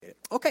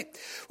Okay,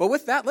 well,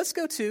 with that, let's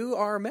go to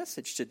our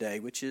message today,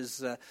 which is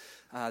the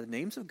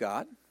names of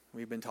God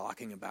we've been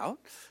talking about.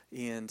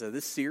 And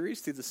this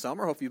series through the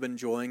summer, hope you've been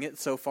enjoying it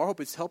so far.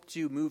 Hope it's helped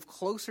you move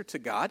closer to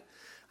God.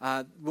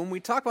 When we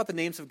talk about the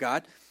names of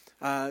God,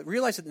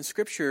 realize that in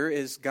Scripture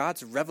is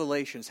God's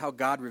revelations, how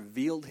God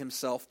revealed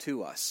himself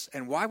to us.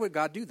 And why would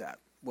God do that?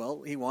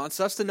 Well, he wants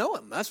us to know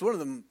him. That's one of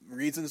the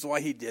reasons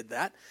why he did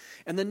that.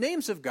 And the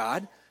names of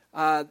God,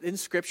 in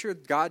Scripture,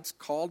 God's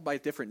called by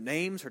different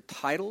names or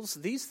titles.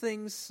 These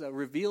things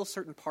reveal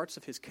certain parts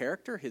of his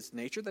character, his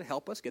nature, that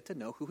help us get to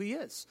know who he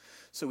is,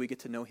 so we get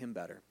to know him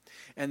better.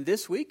 And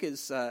this week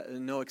is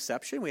no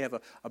exception. We have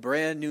a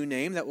brand new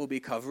name that we'll be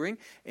covering,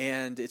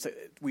 and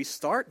we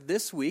start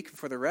this week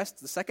for the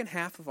second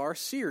half of our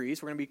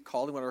series. We're going to be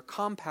calling what are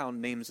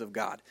compound names of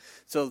God.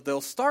 So they'll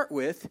start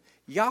with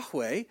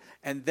Yahweh,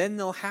 and then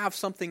they'll have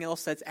something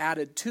else that's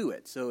added to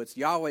it. So it's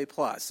Yahweh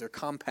plus, or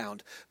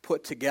compound,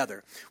 put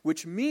together,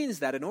 which means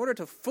that in order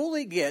to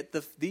fully get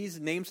these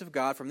names of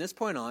God from this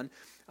point on,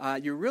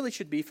 you really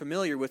should be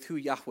familiar with who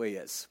Yahweh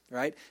is,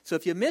 right? So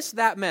if you missed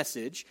that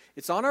message,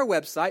 it's on our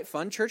website,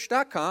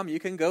 funchurch.com. You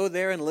can go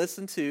there and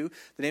listen to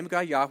the name of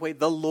God, Yahweh,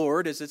 the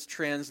Lord, as it's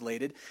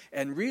translated,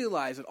 and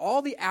realize that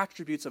all the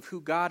attributes of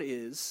who God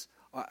is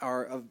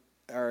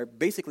are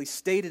basically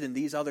stated in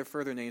these other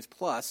further names,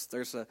 plus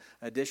there's an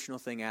additional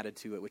thing added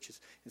to it, which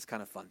is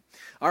kind of fun.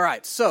 All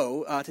right,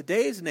 so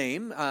today's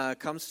name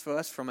comes to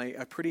us from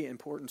a pretty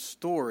important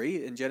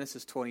story in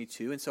Genesis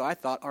 22, and so I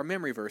thought our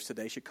memory verse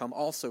today should come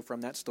also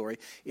from that story.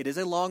 It is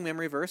a long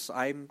memory verse,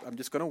 I'm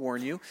just going to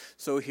warn you.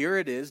 So here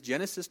it is,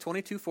 Genesis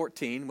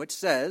 22:14, which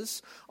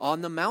says,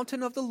 "On the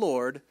mountain of the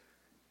Lord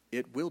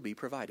it will be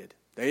provided."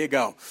 There you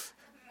go.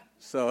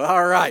 So,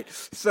 all right.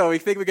 So, you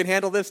think we can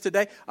handle this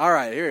today? All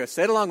right, here we go.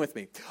 Say it along with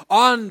me.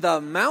 On the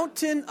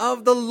mountain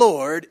of the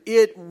Lord,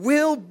 it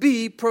will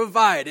be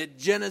provided.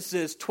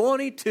 Genesis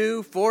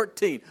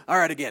 22:14. All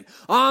right, again.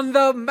 On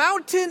the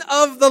mountain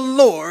of the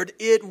Lord,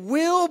 it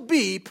will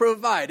be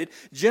provided.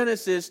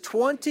 Genesis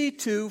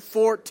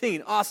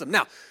 22:14. Awesome.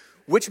 Now,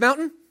 which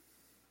mountain?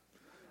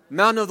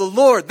 Mountain of the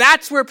Lord.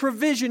 That's where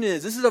provision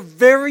is. This is a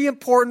very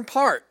important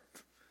part,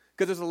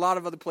 because there's a lot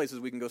of other places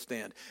we can go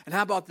stand. And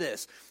how about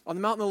this? On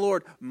the mountain of the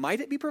Lord,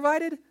 might it be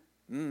provided?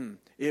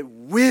 It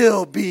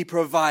will be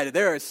provided.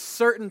 There is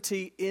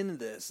certainty in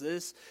this.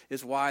 This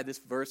is why this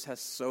verse has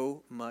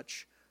so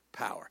much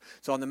power.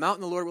 So on the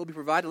mountain of the Lord will be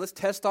provided. Let's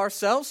test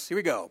ourselves. Here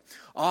we go.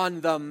 On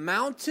the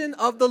mountain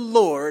of the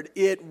Lord,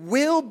 it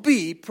will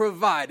be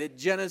provided.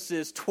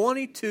 Genesis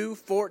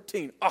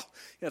 22:14. Oh,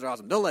 you guys are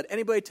awesome. Don't let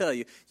anybody tell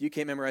you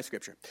can't memorize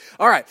Scripture.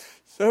 All right,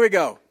 so here we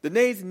go. The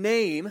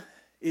name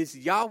is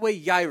Yahweh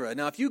Yireh.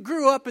 Now, if you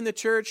grew up in the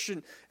church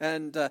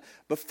and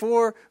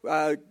before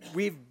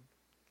we've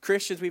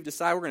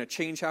decided we're going to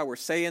change how we're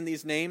saying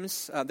these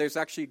names, there's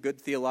actually good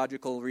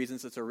theological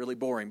reasons that are really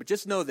boring. But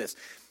just know this.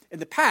 In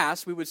the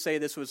past, we would say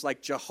this was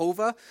like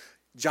Jehovah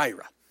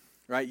Jireh,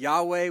 right?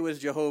 Yahweh was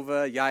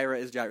Jehovah, Yireh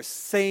is Jireh.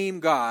 Same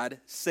God,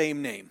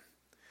 same name.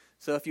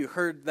 So if you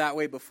heard that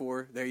way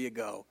before, there you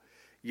go.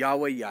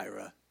 Yahweh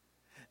Yireh.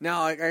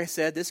 Now, like I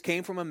said, this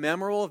came from a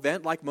memorable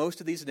event like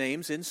most of these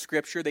names in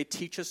Scripture. They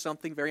teach us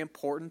something very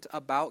important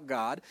about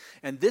God.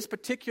 And this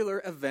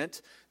particular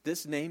event,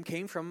 this name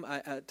came from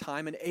a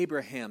time in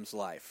Abraham's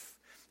life.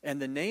 And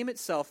the name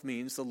itself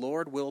means the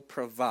Lord will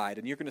provide.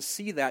 And you're going to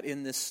see that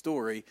in this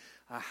story,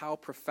 how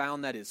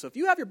profound that is. So if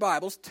you have your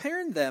Bibles,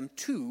 turn them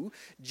to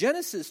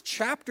Genesis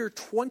chapter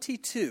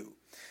 22.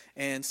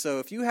 And so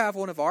if you have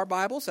one of our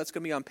Bibles, that's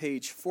going to be on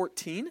page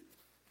 14.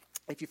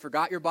 If you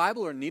forgot your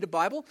Bible or need a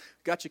Bible,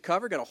 got you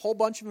covered. Got a whole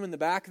bunch of them in the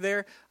back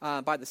there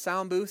by the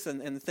sound booth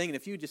and the thing. And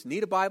if you just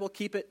need a Bible,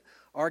 keep it,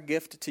 our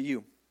gift to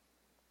you.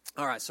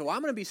 All right, so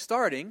I'm going to be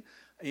starting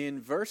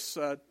in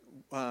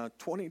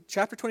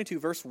chapter 22,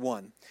 verse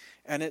 1.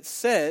 And it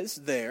says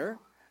there,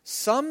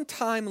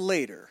 sometime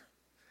later.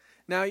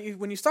 Now,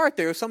 when you start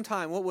there,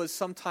 what was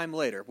sometime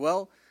later?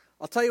 Well,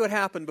 I'll tell you what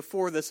happened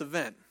before this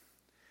event.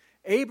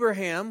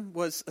 Abraham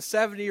was a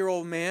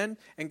 70-year-old man,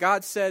 and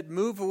God said,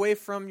 move away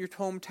from your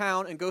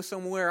hometown and go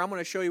somewhere. I'm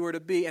going to show you where to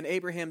be. And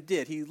Abraham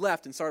did. He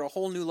left and started a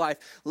whole new life,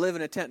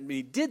 living in a tent. And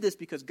he did this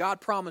because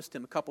God promised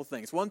him a couple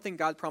things. One thing,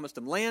 God promised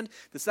him land.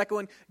 The second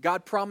one,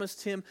 God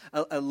promised him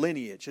a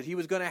lineage, that he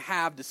was going to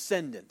have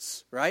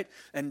descendants, right?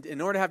 And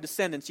in order to have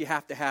descendants, you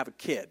have to have a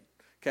kid.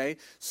 Okay,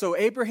 so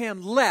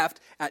Abraham left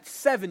at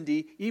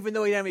 70, even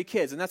though he didn't have any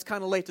kids, and that's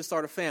kind of late to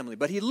start a family.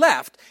 But he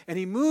left, and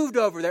he moved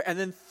over there, and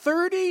then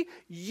 30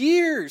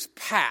 years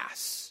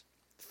pass.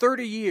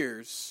 30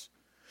 years,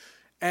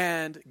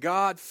 and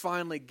God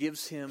finally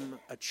gives him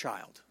a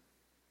child.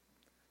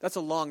 That's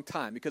a long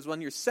time, because when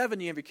you're 70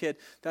 and you have a kid,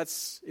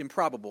 that's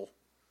improbable,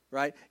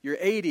 right? You're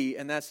 80,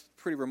 and that's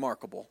pretty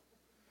remarkable.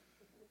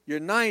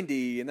 You're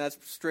 90, and that's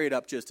straight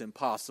up just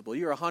impossible.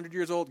 You're 100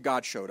 years old,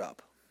 God showed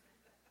up,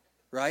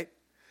 right?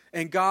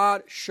 And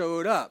God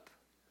showed up.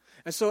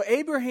 And so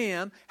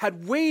Abraham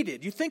had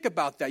waited. You think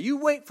about that. You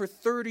wait for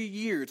 30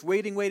 years,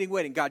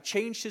 waiting. God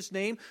changed his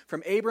name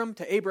from Abram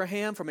to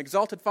Abraham, from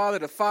exalted father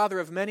to father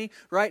of many,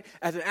 right?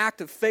 As an act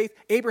of faith,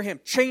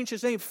 Abraham changed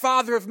his name,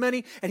 father of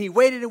many, and he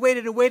waited,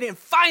 and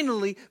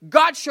finally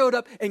God showed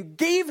up and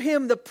gave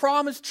him the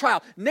promised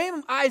child. Name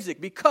him Isaac,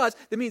 because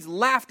that means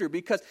laughter,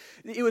 because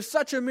it was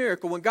such a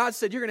miracle. When God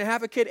said, you're going to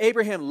have a kid,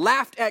 Abraham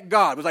laughed at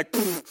God. It was like,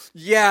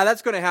 yeah,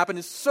 that's going to happen.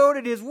 And so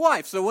did his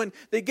wife. So when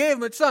they gave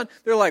him a son,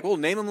 they're like, well,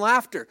 name him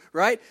Laughter,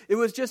 right? It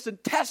was just a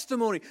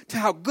testimony to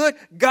how good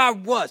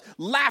God was.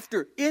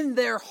 Laughter in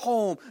their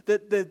home,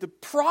 the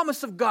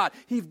promise of God.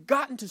 He's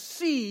gotten to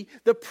see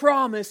the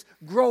promise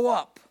grow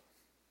up.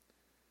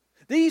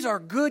 These are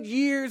good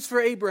years for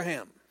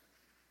Abraham.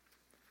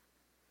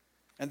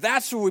 And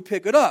that's where we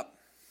pick it up.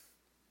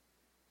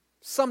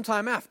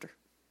 Sometime after.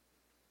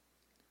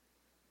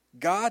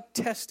 God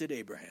tested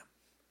Abraham.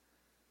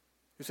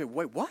 You say,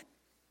 wait, what?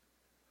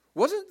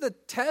 Wasn't the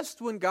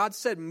test when God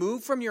said,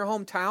 move from your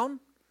hometown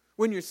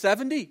when you're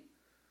 70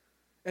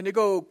 and to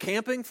go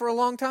camping for a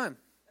long time?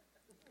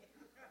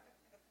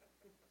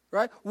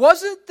 Right?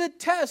 Wasn't the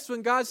test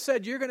when God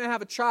said, you're going to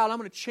have a child, I'm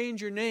going to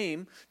change your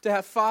name to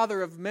have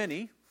father of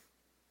many,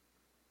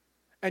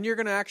 and you're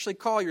going to actually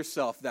call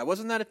yourself that?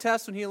 Wasn't that a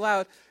test when he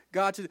allowed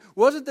God to?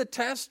 Wasn't the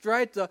test,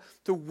 right, to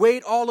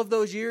wait all of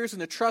those years and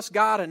to trust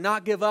God and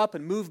not give up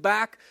and move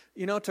back,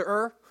 to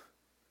Ur?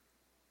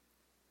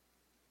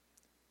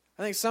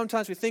 I think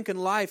sometimes we think in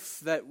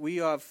life that we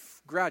have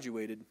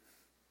graduated.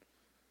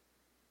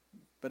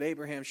 But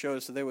Abraham showed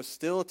us that there was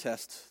still a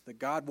test, that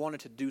God wanted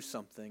to do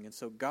something. And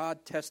so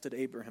God tested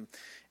Abraham.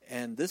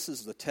 And this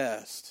is the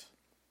test.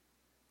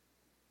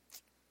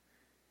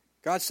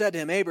 God said to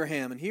him,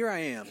 Abraham, and here I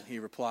am, he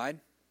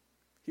replied.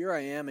 Here I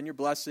am in your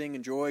blessing,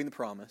 enjoying the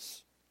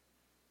promise.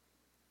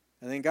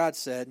 And then God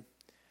said,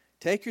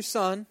 take your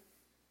son,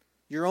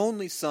 your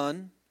only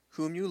son,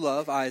 whom you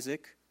love,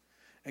 Isaac,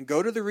 and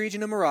go to the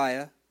region of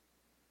Moriah,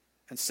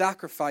 and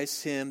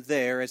sacrifice him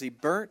there as a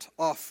burnt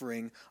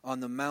offering on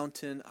the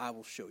mountain I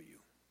will show you.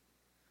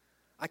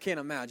 I can't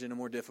imagine a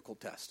more difficult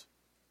test.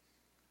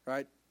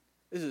 Right?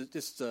 This is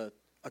just a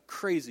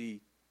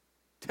crazy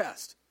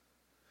test.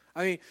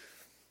 I mean,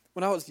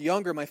 when I was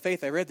younger in my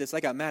faith, I read this,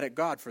 I got mad at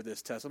God for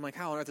this test. I'm like,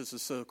 how on earth is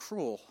this so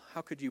cruel? How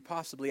could you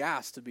possibly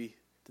ask to be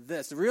to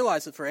this? To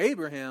realize that for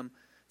Abraham,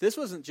 this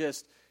wasn't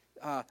just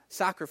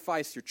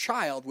sacrifice your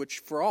child, which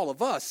for all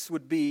of us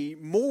would be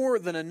more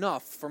than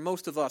enough for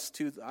most of us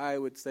to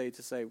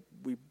say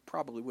we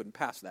probably wouldn't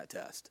pass that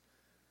test.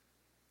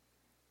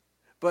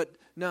 But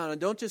no,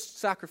 don't just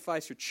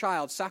sacrifice your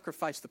child,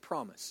 sacrifice the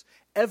promise.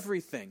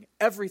 Everything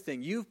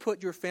you've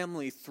put your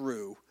family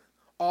through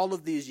all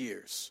of these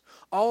years,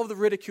 all of the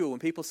ridicule when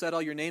people said, oh,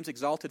 your name's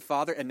exalted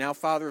father and now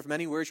father of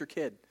many, where's your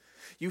kid?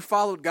 You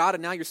followed God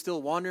and now you're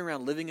still wandering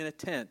around living in a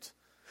tent.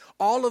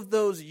 All of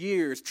those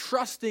years,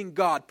 trusting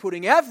God,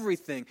 putting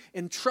everything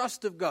in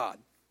trust of God.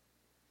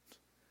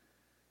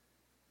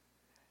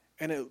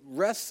 And it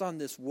rests on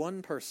this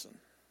one person.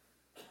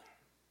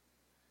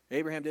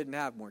 Abraham didn't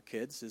have more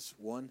kids, his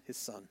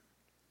son.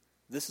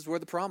 This is where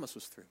the promise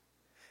was through.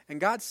 And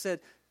God said,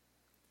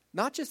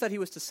 not just that he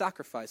was to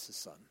sacrifice his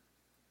son,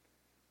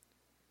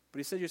 but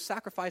he said you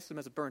sacrifice him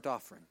as a burnt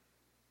offering.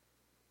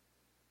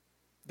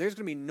 There's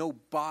going to be no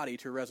body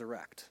to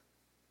resurrect.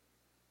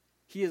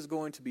 He is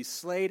going to be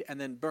slayed and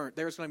then burnt.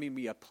 There's going to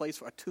be a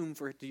place, a tomb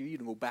for you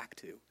to go back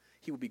to.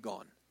 He will be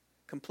gone,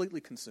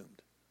 completely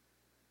consumed.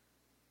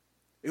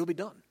 It will be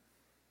done.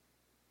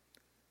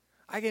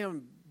 I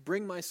can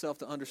bring myself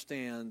to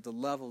understand the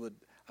level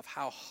of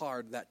how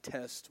hard that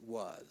test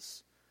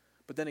was.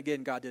 But then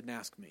again, God didn't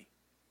ask me.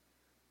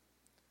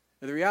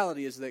 And the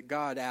reality is that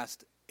God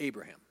asked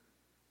Abraham.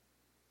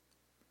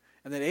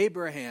 And that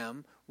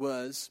Abraham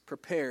was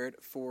prepared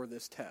for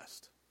this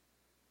test.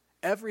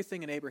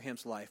 Everything in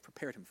Abraham's life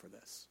prepared him for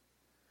this.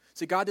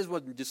 See, God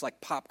wasn't just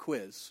like pop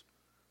quiz.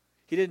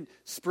 He didn't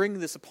spring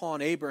this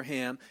upon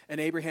Abraham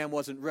and Abraham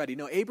wasn't ready.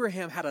 No,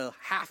 Abraham had a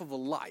half of a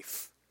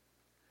life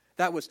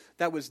that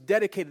was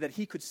dedicated, that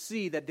he could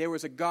see that there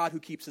was a God who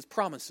keeps his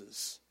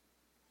promises.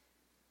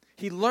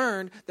 He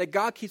learned that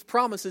God keeps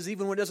promises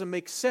even when it doesn't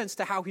make sense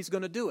to how he's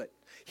going to do it.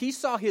 He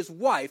saw his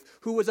wife,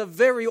 who was a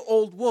very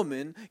old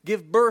woman,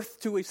 give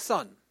birth to a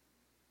son.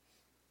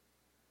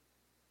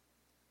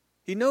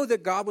 He knew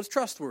that God was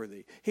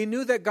trustworthy. He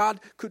knew that God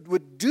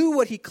would do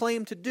what he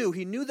claimed to do.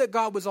 He knew that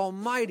God was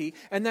almighty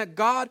and that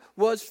God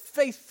was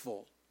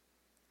faithful.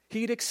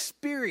 He'd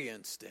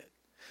experienced it.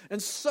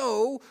 And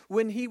so,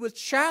 when he was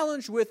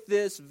challenged with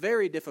this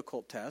very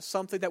difficult test,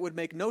 something that would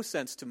make no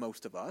sense to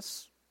most of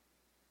us,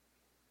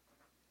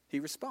 he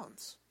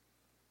responds.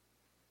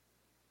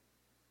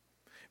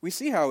 We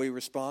see how he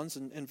responds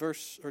in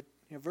verse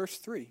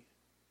 3.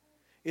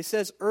 It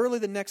says, early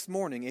the next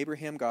morning,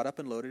 Abraham got up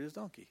and loaded his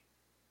donkey.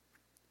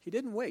 He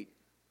didn't wait.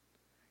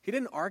 He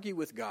didn't argue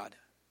with God.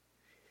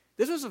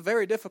 This was a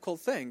very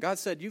difficult thing. God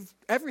said,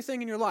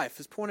 everything in your life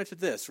is pointed to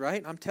this,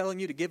 right? I'm telling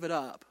you to give it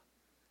up.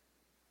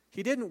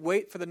 He didn't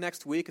wait for the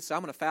next week and say,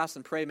 I'm going to fast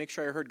and pray, make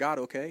sure I heard God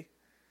okay.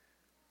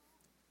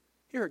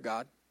 He heard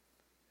God.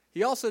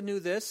 He also knew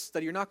this,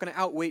 that you're not going to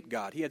outwait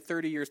God. He had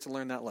 30 years to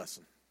learn that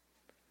lesson.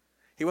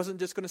 He wasn't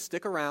just going to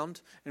stick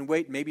around and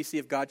wait, maybe see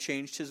if God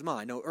changed his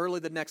mind. No, early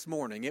the next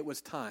morning, it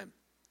was time.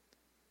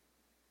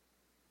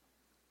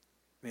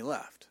 And he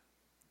left.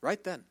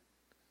 Right then.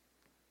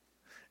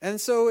 And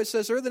so it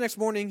says, early the next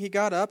morning, he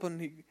got up and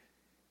he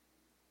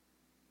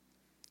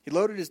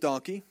loaded his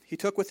donkey. He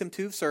took with him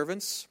 2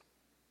 servants.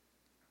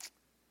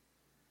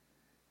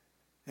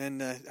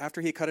 And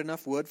after he cut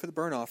enough wood for the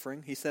burnt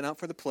offering, he set out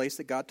for the place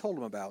that God told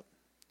him about.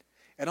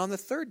 And on the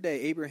 3rd day,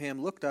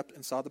 Abraham looked up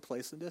and saw the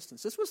place in the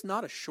distance. This was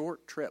not a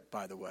short trip,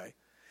 by the way.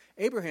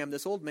 Abraham,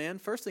 this old man,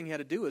 first thing he had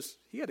to do is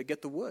he had to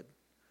get the wood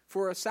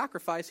for a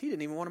sacrifice he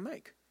didn't even want to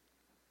make.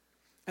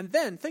 And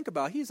then, think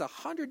about it, he's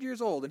 100 years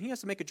old and he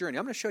has to make a journey.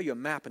 I'm going to show you a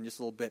map in just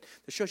a little bit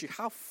that shows you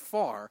how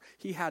far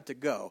he had to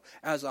go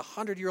as a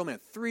 100-year-old man.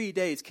 3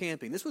 days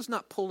camping. This was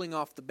not pulling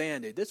off the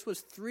Band-Aid. This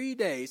was 3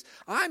 days.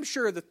 I'm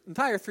sure the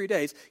entire 3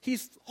 days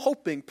he's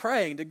hoping,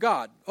 praying to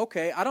God.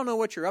 Okay, I don't know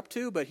what you're up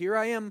to, but here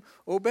I am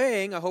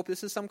obeying. I hope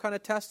this is some kind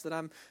of test that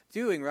I'm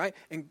doing, right?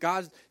 And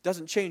God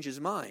doesn't change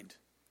his mind.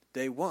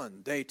 Day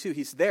 1, day 2,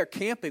 he's there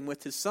camping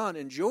with his son,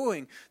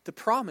 enjoying the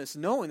promise,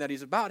 knowing that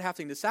he's about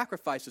having to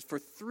sacrifice this for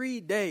 3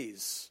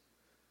 days.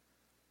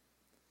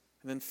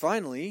 And then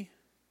finally,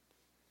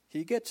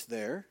 he gets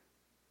there.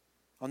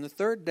 On the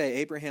 3rd day,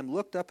 Abraham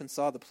looked up and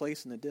saw the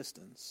place in the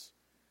distance.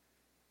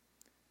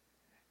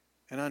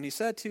 And he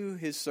said to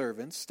his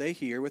servants, "Stay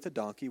here with the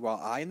donkey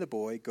while I and the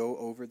boy go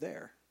over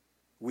there.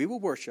 We will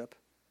worship,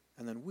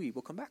 and then we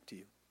will come back to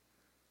you."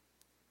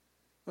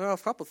 Well, a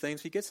couple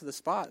things. He gets to the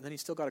spot, and then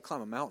he's still got to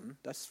climb a mountain.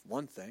 That's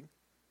one thing.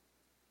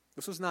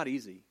 This was not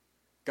easy.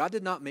 God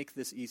did not make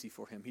this easy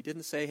for him. He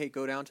didn't say, hey,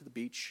 go down to the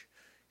beach.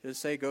 He didn't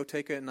say, go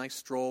take a nice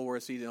stroll where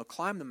it's easy. No,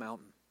 climb the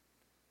mountain.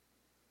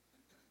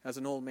 As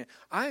an old man.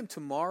 I'm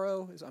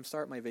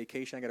starting my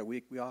vacation. I got a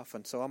week off,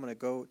 and so I'm going to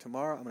go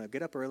tomorrow. I'm going to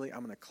get up early.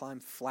 I'm going to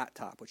climb Flat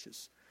Top, which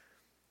is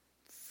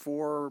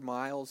 4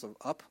 miles of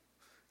up,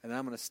 and then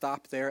I'm going to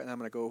stop there, and I'm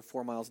going to go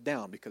 4 miles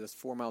down because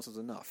 4 miles is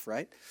enough,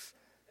 right?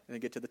 And then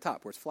get to the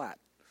top where it's flat.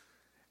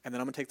 And then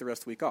I'm going to take the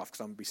rest of the week off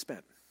because I'm going to be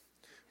spent.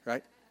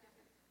 Right?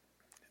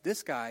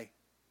 This guy,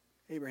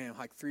 Abraham,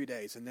 hiked 3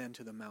 days and then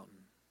to the mountain.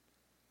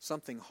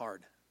 Something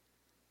hard.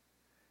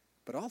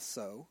 But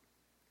also,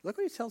 look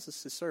what he tells his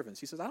servants.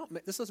 He says,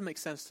 this doesn't make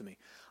sense to me.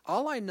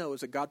 All I know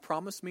is that God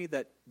promised me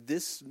that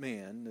this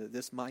man,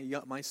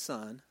 my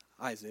son,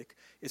 Isaac,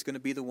 is going to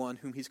be the one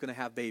whom he's going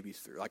to have babies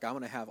through. Like, I'm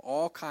going to have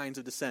all kinds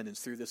of descendants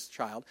through this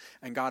child.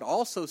 And God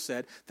also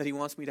said that he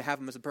wants me to have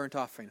him as a burnt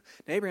offering.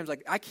 And Abraham's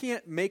like, I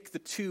can't make the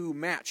two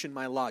match in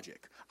my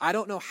logic. I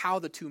don't know how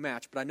the two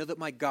match, but I know that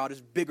my God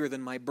is bigger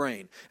than my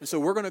brain. And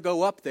so we're going to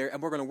go up there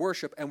and we're going to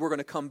worship and we're going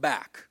to come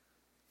back.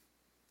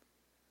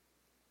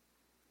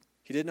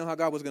 He didn't know how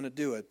God was going to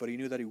do it, but he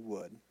knew that he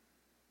would.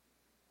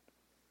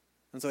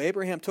 And so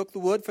Abraham took the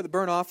wood for the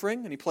burnt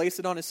offering, and he placed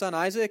it on his son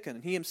Isaac,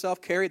 and he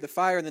himself carried the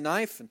fire and the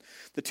knife, and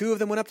the two of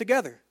them went up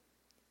together.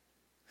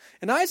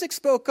 And Isaac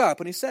spoke up,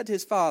 and he said to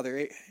his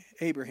father,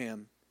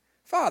 Abraham,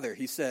 "Father,"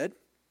 he said.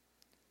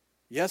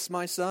 "Yes,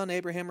 my son,"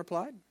 Abraham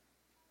replied.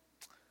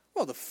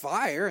 "Well, the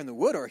fire and the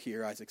wood are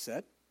here," Isaac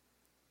said.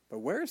 "But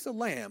where's the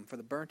lamb for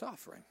the burnt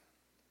offering?"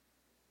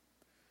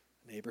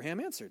 And Abraham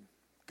answered,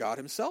 "God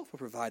himself will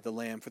provide the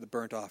lamb for the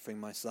burnt offering,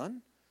 my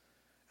son."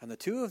 And the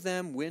two of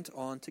them went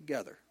on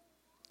together.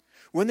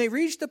 When they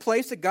reached the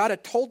place that God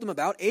had told them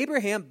about,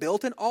 Abraham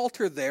built an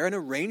altar there and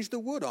arranged the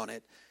wood on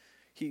it.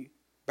 He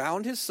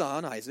bound his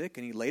son, Isaac,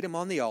 and he laid him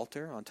on the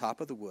altar on top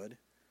of the wood.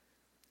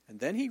 And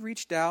then he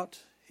reached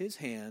out his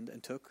hand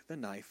and took the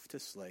knife to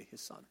slay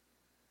his son.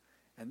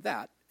 And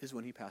that is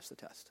when he passed the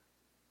test.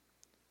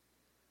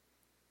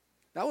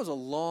 That was a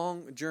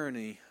long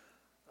journey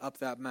up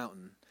that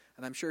mountain.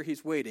 And I'm sure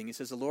he's waiting. He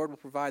says the Lord will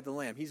provide the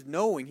lamb. He's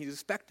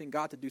expecting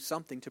God to do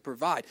something to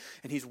provide.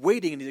 And he's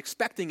waiting and he's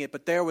expecting it,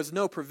 but there was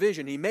no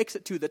provision. He makes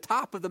it to the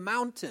top of the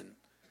mountain.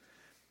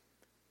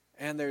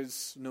 And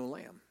there's no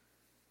lamb.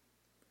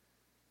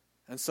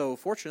 And so,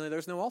 fortunately,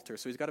 there's no altar.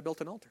 So he's got to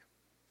build an altar.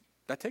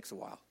 That takes a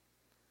while.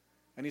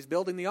 And he's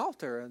building the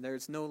altar and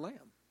there's no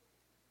lamb.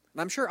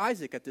 And I'm sure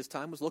Isaac at this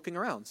time was looking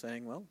around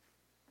saying, well,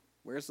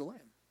 where's the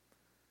lamb?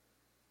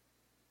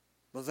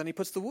 Well, then he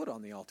puts the wood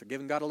on the altar,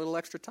 giving God a little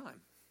extra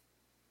time.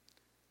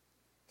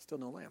 Still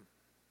no lamb.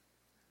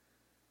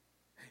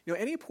 You know,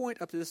 any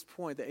point up to this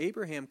point that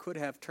Abraham could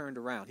have turned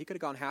around. He could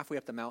have gone halfway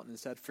up the mountain and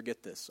said,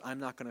 forget this. I'm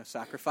not going to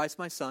sacrifice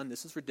my son.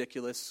 This is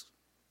ridiculous.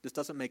 This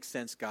doesn't make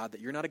sense, God, that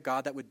you're not a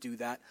God that would do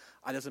that.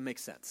 It doesn't make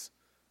sense.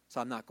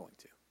 So I'm not going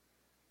to.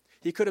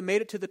 He could have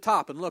made it to the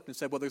top and looked and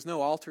said, well, there's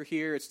no altar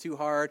here. It's too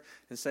hard.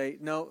 And say,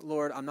 no,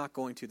 Lord, I'm not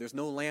going to. There's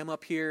no lamb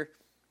up here.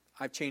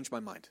 I've changed my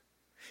mind.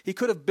 He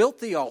could have built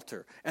the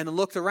altar and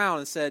looked around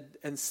and said,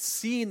 and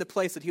seen the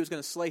place that he was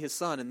going to slay his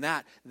son, and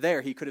that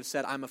there he could have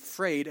said, I'm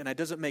afraid and it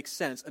doesn't make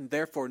sense, and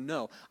therefore,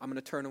 no, I'm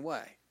going to turn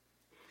away.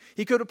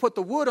 He could have put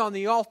the wood on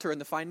the altar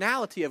and the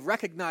finality of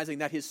recognizing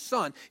that his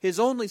son, his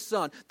only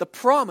son, the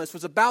promise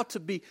was about to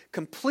be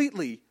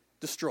completely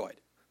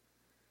destroyed.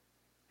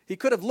 He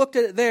could have looked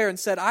at it there and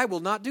said, I will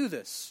not do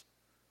this.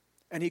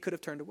 And he could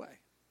have turned away.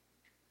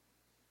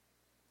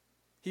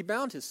 He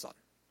bound his son,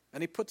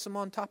 and he puts him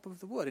on top of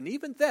the wood. And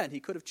even then, he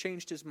could have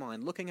changed his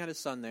mind, looking at his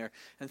son there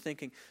and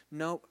thinking,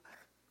 no,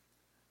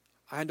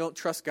 I don't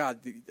trust God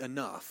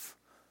enough.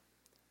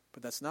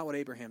 But that's not what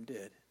Abraham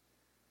did.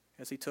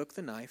 As he took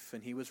the knife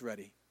and he was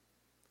ready.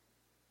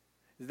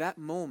 That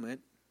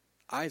moment,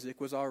 Isaac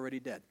was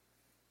already dead.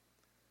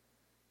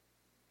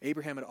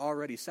 Abraham had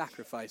already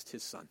sacrificed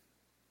his son.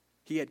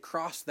 He had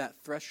crossed that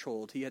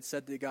threshold. He had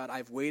said to God,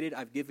 I've waited,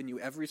 I've given you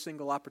every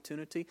single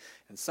opportunity,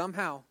 and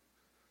somehow,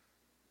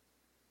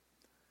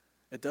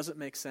 it doesn't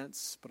make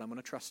sense, but I'm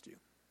going to trust you.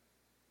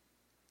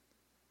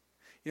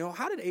 You know,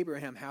 how did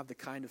Abraham have the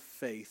kind of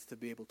faith to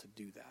be able to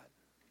do that?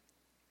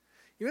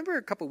 You remember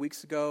a couple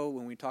weeks ago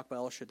when we talked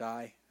about El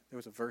Shaddai? There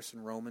was a verse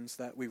in Romans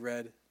that we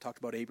read, talked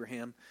about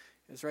Abraham.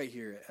 It's right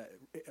here,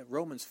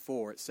 Romans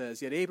 4. It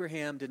says, Yet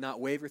Abraham did not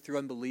waver through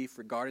unbelief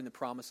regarding the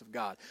promise of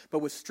God, but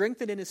was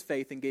strengthened in his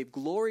faith and gave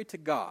glory to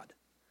God,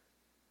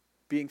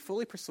 being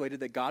fully persuaded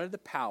that God had the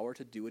power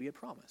to do what he had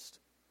promised.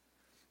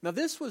 Now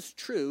this was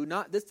true,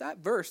 that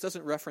verse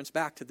doesn't reference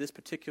back to this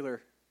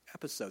particular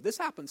episode. This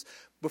happens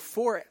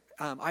before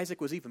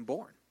Isaac was even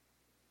born.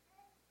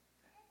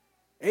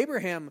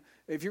 Abraham,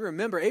 if you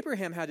remember,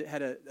 Abraham had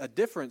a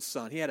different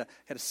son. He had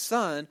a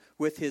son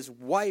with his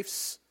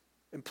wife's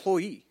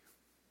employee.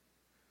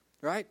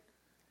 Right?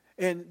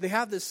 And they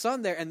have this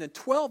son there, and then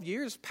 12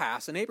 years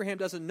pass, and Abraham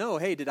doesn't know,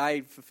 hey, did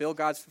I fulfill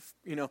God's,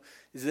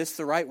 is this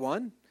the right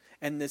one?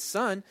 And this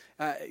son,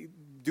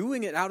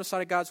 doing it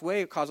outside of God's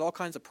way, caused all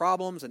kinds of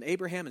problems, and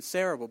Abraham and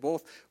Sarah were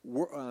both,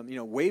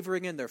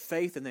 wavering in their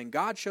faith, and then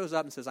God shows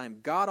up and says, I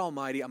am God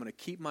Almighty, I'm going to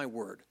keep my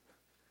word.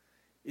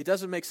 It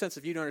doesn't make sense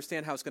if you don't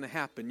understand how it's going to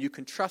happen. You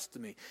can trust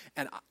me.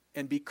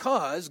 And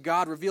because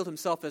God revealed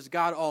himself as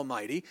God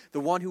Almighty, the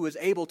one who was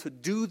able to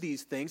do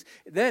these things,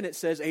 then it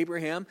says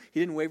Abraham,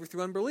 he didn't waver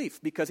through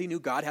unbelief because he knew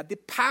God had the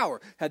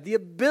power, had the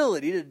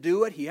ability to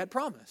do what he had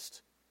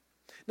promised.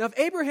 Now, if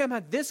Abraham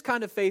had this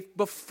kind of faith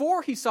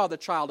before he saw the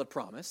child of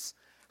promise,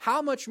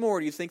 how much more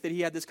do you think that he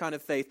had this kind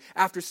of faith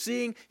after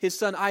seeing his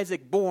son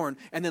Isaac born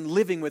and then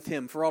living with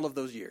him for all of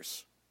those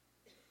years?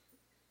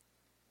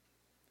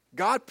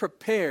 God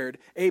prepared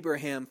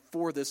Abraham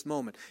for this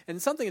moment.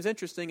 And something that's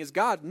interesting is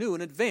God knew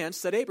in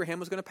advance that Abraham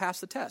was going to pass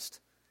the test.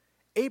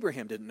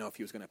 Abraham didn't know if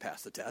he was going to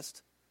pass the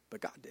test,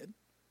 but God did.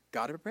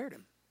 God had prepared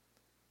him.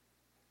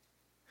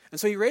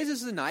 And so he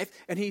raises the knife,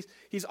 and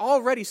he's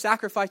already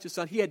sacrificed his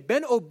son. He had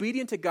been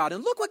obedient to God.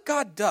 And look what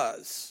God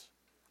does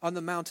on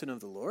the mountain of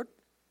the Lord.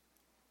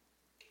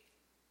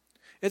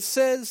 It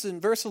says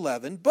in verse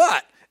 11,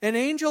 But an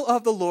angel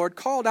of the Lord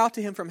called out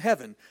to him from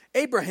heaven,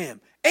 Abraham,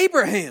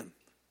 Abraham!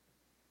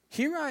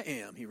 Here I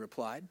am, he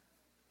replied.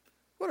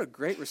 What a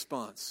great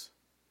response.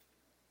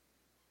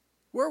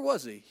 Where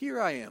was he? Here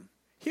I am.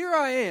 Here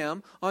I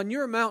am on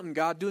your mountain,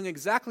 God, doing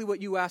exactly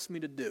what you asked me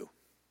to do.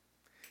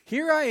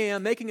 Here I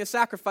am making a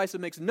sacrifice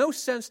that makes no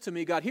sense to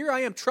me, God. Here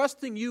I am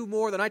trusting you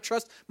more than I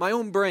trust my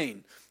own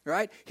brain,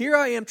 right? Here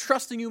I am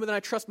trusting you more than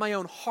I trust my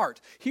own heart.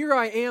 Here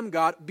I am,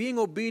 God, being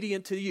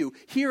obedient to you.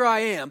 Here I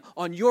am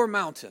on your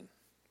mountain.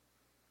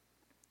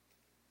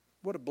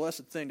 What a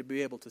blessed thing to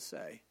be able to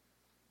say.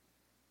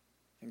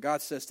 And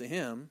God says to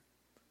him,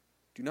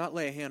 do not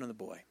lay a hand on the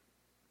boy.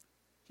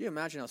 Can you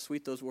imagine how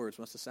sweet those words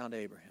must have sounded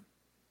to Abraham?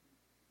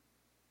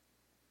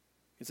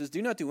 He says,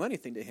 do not do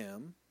anything to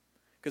him,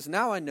 because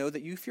now I know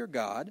that you fear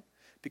God,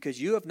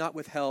 because you have not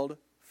withheld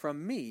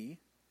from me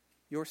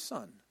your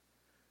son,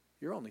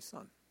 your only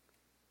son.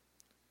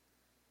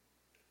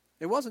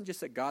 It wasn't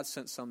just that God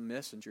sent some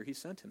messenger, he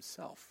sent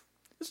himself.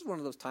 This is one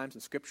of those times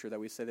in Scripture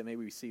that we say that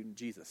maybe we see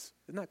Jesus.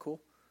 Isn't that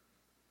cool?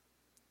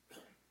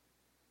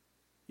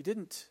 You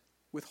didn't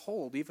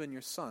withhold even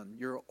your son,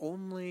 your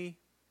only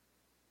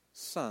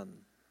son.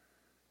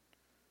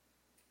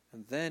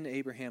 And then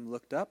Abraham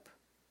looked up,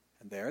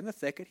 and there in the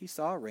thicket he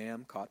saw a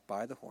ram caught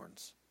by the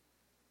horns.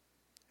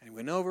 And he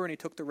went over and he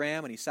took the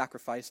ram and he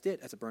sacrificed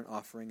it as a burnt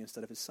offering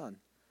instead of his son.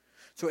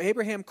 So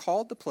Abraham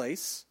called the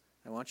place,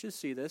 I want you to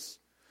see this,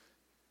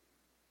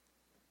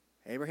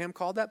 Abraham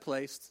called that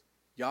place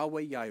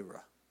Yahweh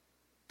Yireh,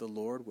 the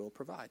Lord will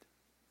provide.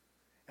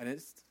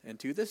 And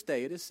to this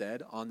day it is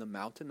said, on the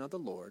mountain of the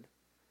Lord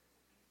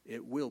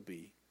it will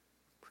be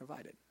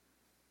provided.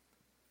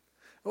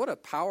 What a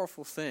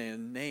powerful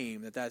thing,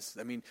 name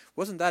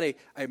wasn't that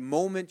a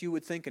moment you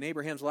would think in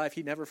Abraham's life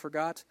he never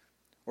forgot?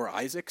 Or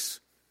Isaac's?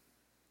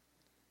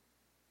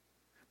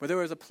 But there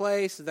was a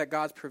place that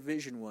God's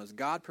provision was.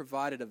 God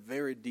provided a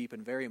very deep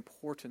and very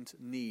important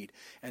need.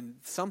 And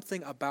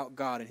something about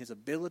God and his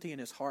ability and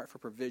his heart for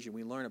provision,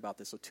 we learn about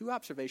this. So 2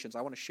 observations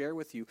I want to share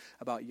with you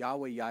about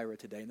Yahweh Yireh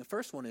today. And the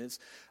first one is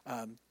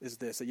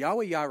this, that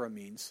Yahweh Yireh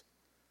means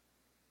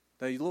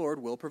the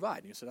Lord will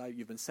provide. And you said,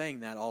 you've been saying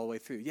that all the way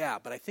through. Yeah,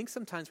 but I think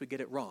sometimes we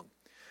get it wrong.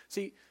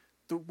 See,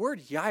 the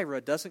word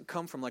Yireh doesn't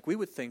come from like we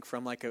would think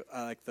from like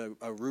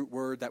a root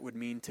word that would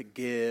mean to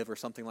give or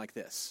something like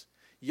this.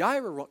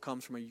 Yireh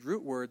comes from a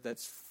root word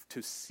that's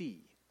to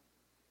see.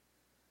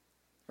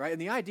 right? And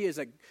the idea is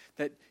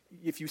that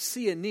if you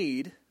see a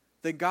need,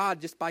 then God,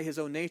 just by his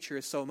own nature,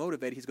 is so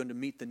motivated, he's going to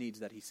meet the needs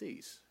that he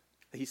sees.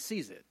 He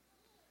sees it,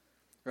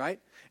 right?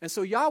 And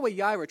so Yahweh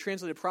Yireh,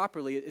 translated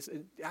properly,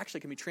 it actually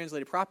can be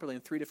translated properly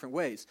in 3 different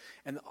ways.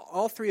 And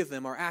all 3 of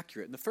them are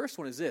accurate. And the first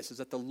one is this, is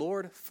that the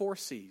Lord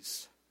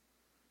foresees.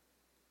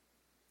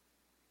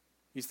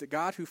 He's the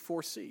God who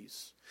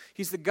foresees.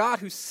 He's the God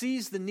who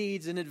sees the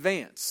needs in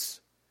advance.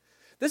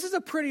 This is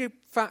a pretty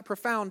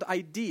profound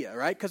idea,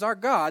 right? Because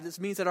this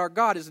means that our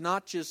God is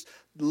not just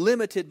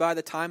limited by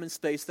the time and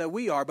space that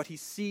we are, but he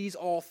sees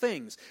all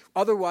things.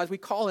 Otherwise, we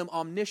call him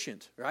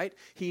omniscient, right?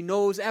 He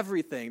knows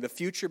everything, the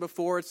future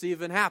before it's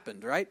even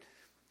happened, right?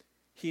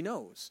 He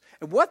knows.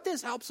 And what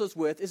this helps us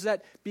with is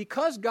that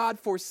because God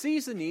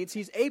foresees the needs,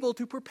 he's able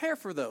to prepare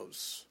for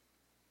those.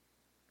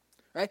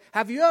 Right?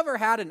 Have you ever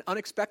had an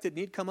unexpected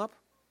need come up?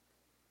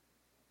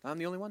 I'm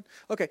the only one?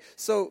 Okay,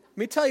 so let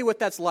me tell you what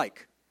that's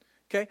like.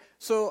 Okay,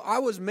 so I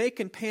was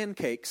making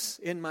pancakes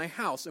in my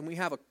house, and we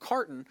have a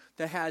carton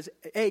that has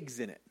eggs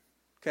in it.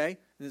 Okay, and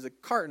there's a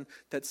carton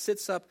that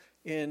sits up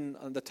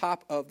on the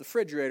top of the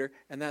refrigerator,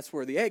 and that's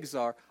where the eggs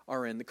are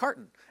in the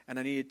carton. And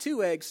I needed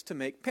 2 eggs to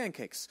make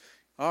pancakes.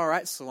 All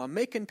right, so I'm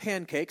making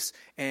pancakes,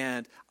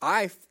 and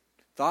I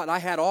thought I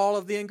had all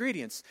of the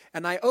ingredients.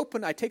 And I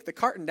take the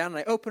carton down, and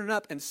I open it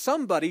up, and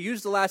somebody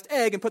used the last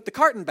egg and put the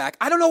carton back.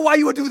 I don't know why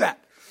you would do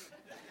that.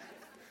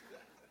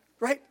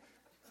 Right?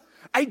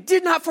 I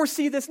did not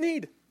foresee this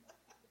need.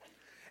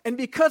 And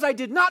because I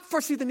did not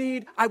foresee the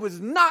need, I was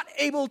not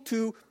able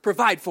to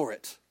provide for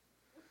it.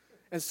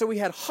 And so we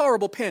had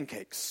horrible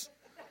pancakes.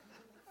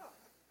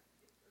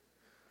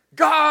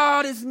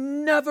 God is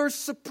never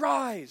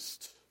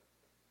surprised.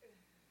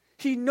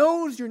 He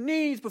knows your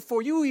needs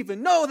before you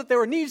even know that there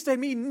are needs that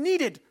be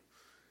needed.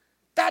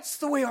 That's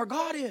the way our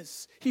God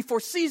is. He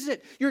foresees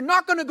it. You're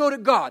not going to go to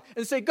God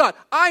and say, God,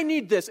 I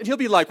need this. And he'll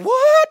be like,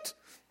 what?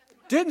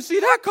 Didn't see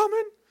that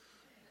coming.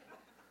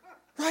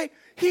 Right?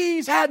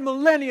 He's had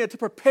millennia to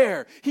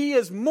prepare. He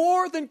is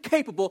more than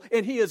capable,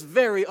 and he is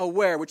very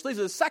aware, which leads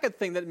to the second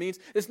thing that it means.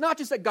 It's not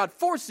just that God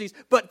foresees,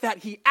 but that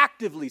he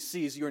actively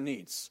sees your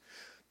needs.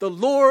 The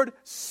Lord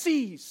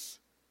sees.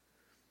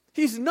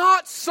 He's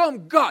not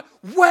some God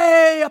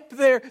way up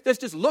there that's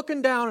just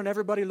looking down and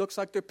everybody looks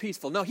like they're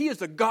peaceful. No, he is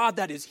the God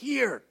that is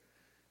here.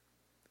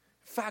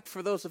 In fact,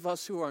 for those of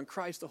us who are in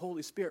Christ, the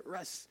Holy Spirit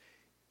rests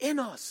in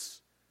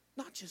us,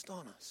 not just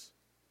on us.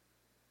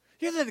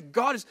 You know that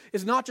God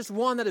is not just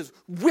one that is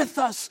with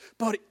us,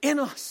 but in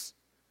us.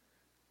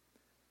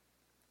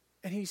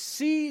 And he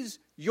sees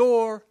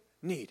your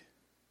need.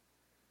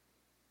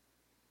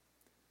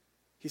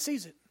 He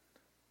sees it.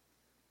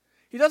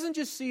 He doesn't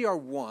just see our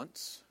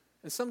wants.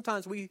 And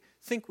sometimes we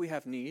think we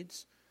have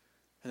needs,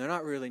 and they're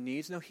not really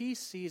needs. No, he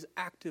sees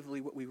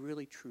actively what we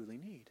really truly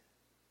need.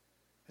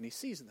 And he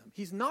sees them.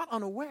 He's not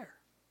unaware.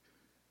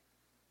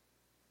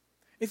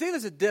 You think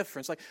there's a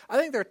difference? Like, I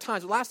think there are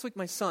times, last week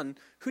my son,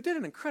 who did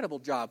an incredible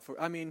job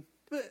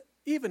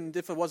even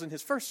if it wasn't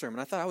his first sermon,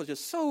 I thought I was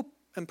just so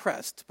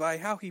impressed by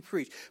how he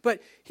preached. But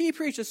he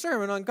preached a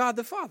sermon on God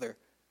the Father,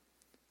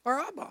 our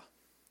Abba.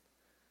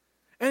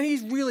 And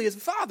he really is a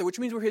father, which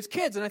means we're his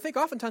kids. And I think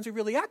oftentimes we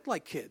really act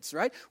like kids,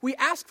 right? We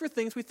ask for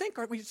things we think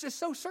we're just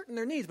so certain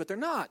their needs, but they're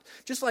not.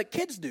 Just like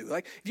kids do.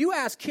 Like, if you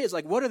ask kids,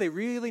 like, what do they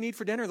really need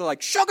for dinner? They're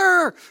like,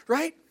 sugar,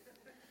 right?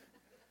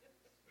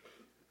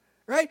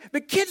 Right?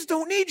 But kids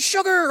don't need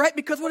sugar, right?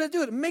 Because what it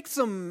do? It makes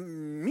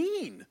them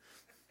mean.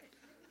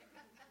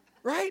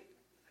 Right?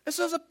 And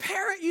so as a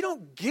parent, you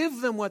don't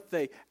give them what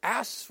they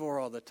ask for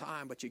all the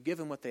time, but you give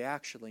them what they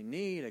actually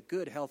need, a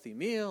good, healthy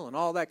meal and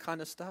all that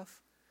kind of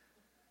stuff.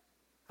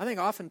 I think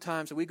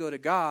oftentimes we go to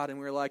God and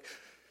we're like,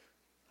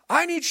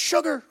 I need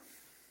sugar.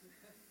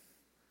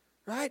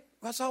 Right?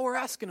 That's all we're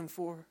asking him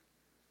for.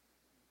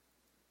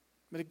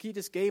 But if he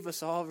just gave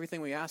us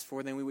everything we asked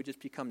for, then we would just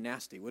become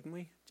nasty, wouldn't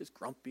we? Just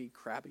grumpy,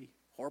 crabby,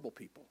 horrible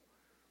people.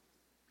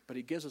 But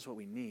he gives us what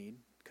we need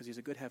because he's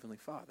a good heavenly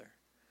Father.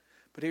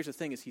 But here's the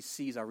thing is he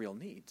sees our real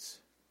needs.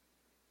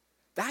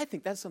 I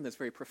think that's something that's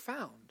very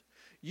profound.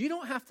 You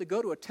don't have to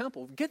go to a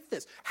temple. Get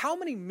this. How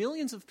many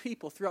millions of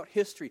people throughout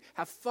history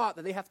have thought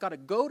that they have got to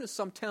go to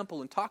some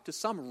temple and talk to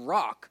some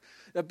rock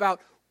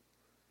about,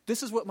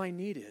 this is what my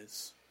need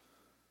is.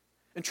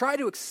 And try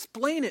to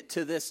explain it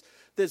to this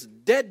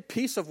dead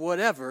piece of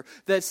whatever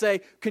that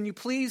say, can you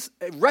please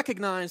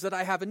recognize that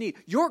I have a need?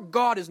 Your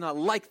God is not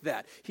like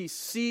that. He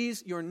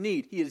sees your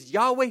need. He is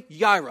Yahweh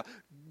Yireh.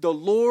 The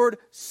Lord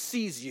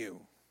sees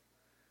you.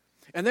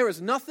 And there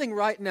is nothing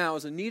right now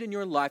as a need in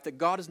your life that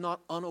God is not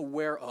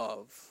unaware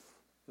of.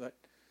 That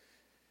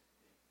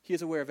he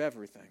is aware of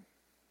everything.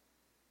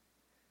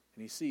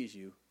 And he sees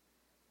you.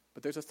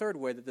 But there's a third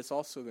way that this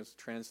also is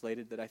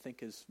translated that I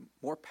think is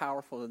more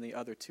powerful than the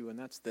other two, and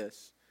that's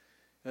this.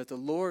 That the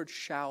Lord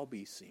shall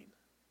be seen.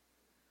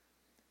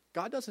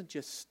 God doesn't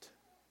just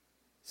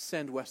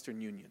send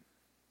Western Union.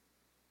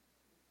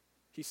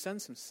 He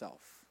sends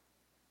himself.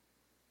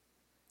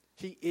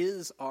 He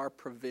is our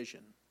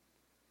provision.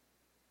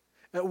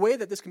 A way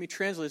that this can be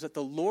translated is that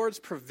the Lord's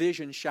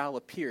provision shall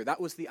appear. That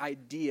was the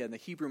idea in the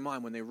Hebrew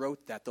mind when they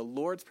wrote that. The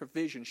Lord's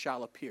provision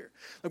shall appear.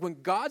 Like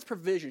when God's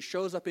provision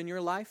shows up in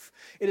your life,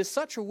 it is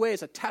such a way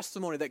as a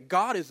testimony that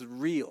God is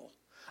real.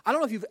 I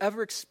don't know if you've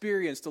ever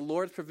experienced the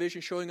Lord's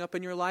provision showing up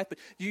in your life, but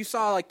you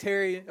saw like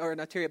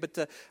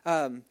the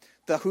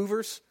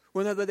Hoovers,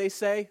 when they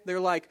say, they're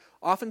like,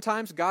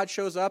 oftentimes God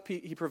shows up,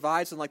 he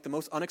provides in like the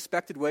most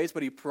unexpected ways,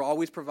 but he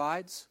always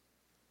provides.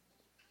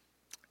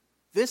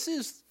 This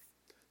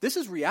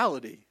is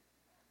reality.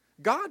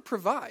 God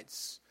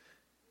provides.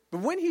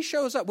 But when he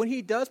shows up, when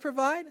he does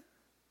provide,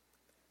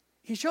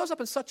 he shows up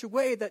in such a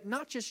way that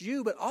not just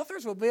you, but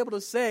others will be able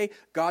to say,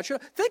 God showed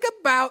up. Think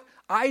about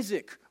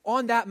Isaac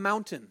on that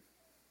mountain.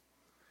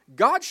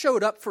 God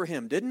showed up for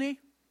him, didn't he?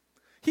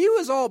 He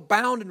was all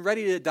bound and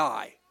ready to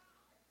die.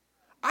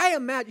 I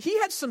imagine he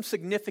had some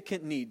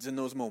significant needs in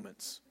those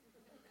moments.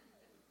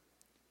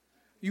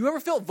 You ever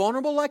felt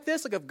vulnerable like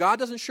this? Like if God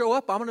doesn't show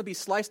up, I'm going to be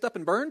sliced up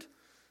and burned?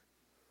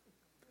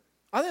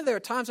 I think there are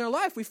times in our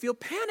life we feel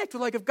panicked.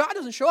 We're like, if God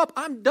doesn't show up,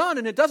 I'm done,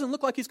 and it doesn't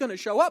look like he's going to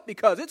show up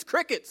because it's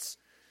crickets.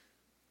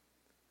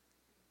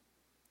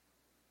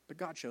 But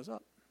God shows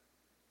up.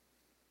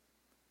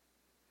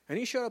 And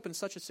he showed up in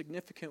such a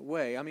significant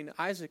way. I mean,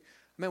 Isaac,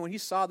 man, when he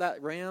saw that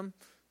ram,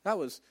 he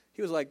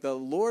was like, the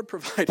Lord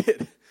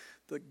provided.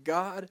 The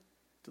God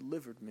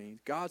delivered me.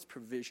 God's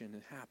provision,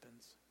 it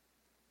happens.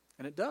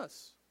 And it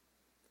does.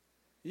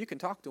 You can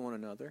talk to one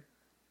another,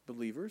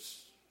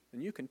 believers,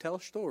 and you can tell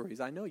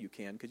stories. I know you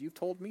can, because you've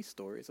told me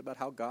stories about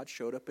how God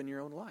showed up in your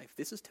own life.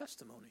 This is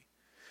testimony.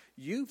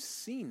 You've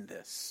seen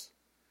this.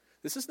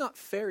 This is not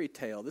fairy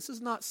tale. This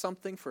is not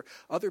something for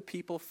other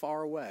people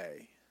far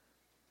away.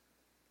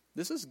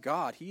 This is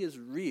God. He is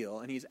real,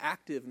 and he's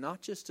active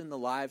not just in the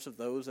lives of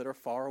those that are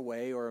far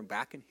away or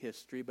back in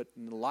history, but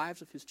in the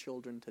lives of his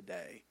children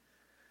today.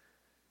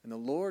 And the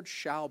Lord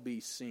shall be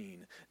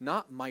seen.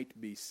 Not might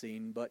be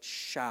seen, but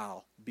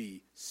shall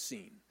be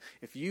seen.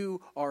 If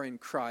you are in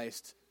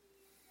Christ,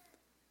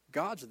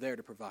 God's there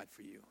to provide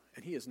for you,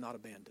 and he is not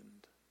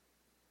abandoned.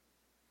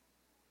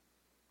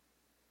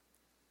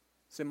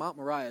 So Mount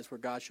Moriah is where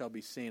God shall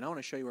be seen. I want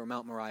to show you where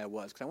Mount Moriah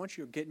was, because I want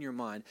you to get in your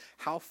mind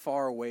how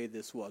far away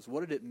this was.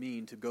 What did it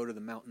mean to go to the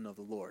mountain of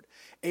the Lord?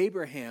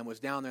 Abraham was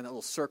down there in that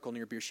little circle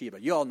near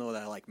Beersheba. You all know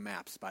that I like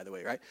maps, by the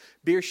way, right?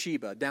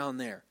 Beersheba, down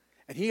there.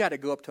 And he had to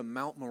go up to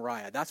Mount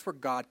Moriah. That's where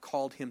God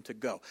called him to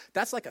go.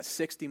 That's like a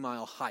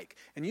 60-mile hike.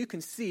 And you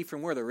can see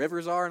from where the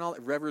rivers are, and all the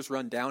rivers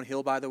run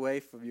downhill, by the way,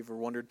 if you've ever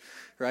wondered,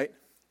 right?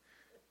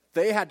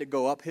 They had to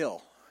go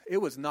uphill. It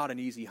was not an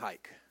easy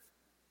hike.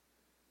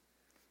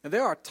 And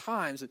there are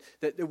times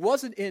that it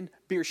wasn't in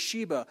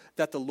Beersheba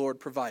that the Lord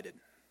provided.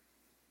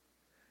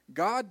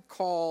 God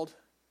called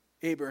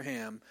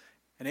Abraham,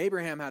 and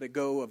Abraham had to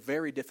go a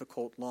very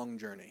difficult, long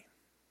journey.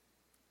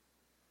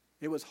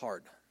 It was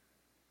hard.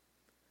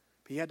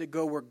 He had to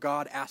go where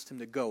God asked him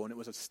to go, and it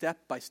was a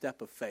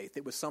step-by-step of faith.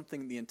 It was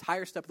something, the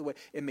entire step of the way,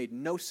 it made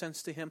no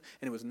sense to him,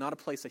 and it was not a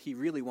place that he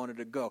really wanted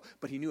to go.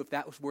 But he knew if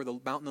that was where the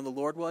mountain of the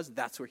Lord was,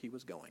 that's where he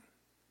was going.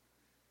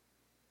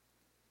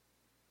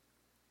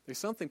 There's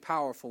something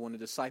powerful when a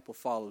disciple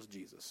follows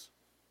Jesus.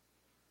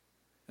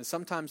 And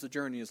sometimes the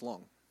journey is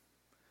long,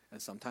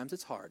 and sometimes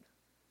it's hard.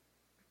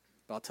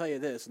 But I'll tell you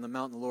this, in the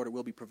mountain of the Lord it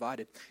will be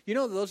provided. You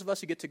know, those of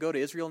us who get to go to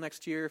Israel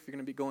next year, if you're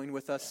going to be going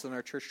with us on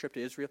our church trip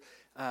to Israel,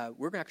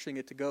 we're actually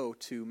going to get to go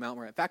to Mount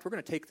Moriah. In fact, we're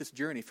going to take this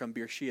journey from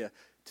Beersheba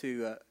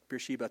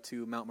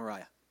to Mount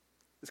Moriah.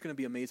 It's going to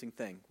be an amazing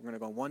thing. We're going to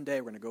go on one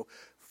day. We're going to go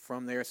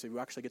from there, so we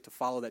actually get to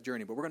follow that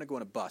journey. But we're going to go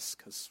on a bus,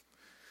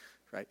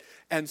 right?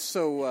 And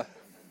so,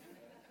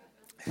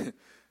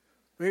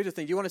 here's the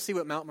thing. Do you want to see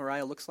what Mount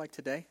Moriah looks like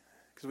today?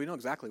 Because we know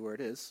exactly where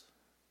it is.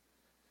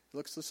 It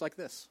looks just like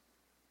this.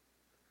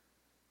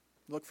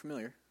 Look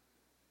familiar.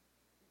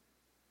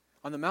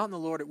 On the mountain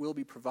of the Lord it will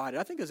be provided.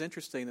 I think it's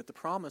interesting that the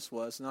promise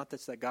was not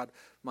that God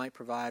might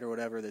provide or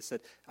whatever. They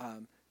said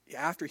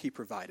after he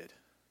provided.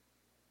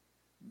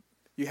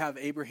 You have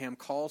Abraham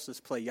calls this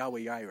place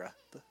Yahweh Yireh.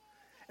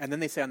 And then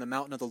they say on the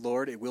mountain of the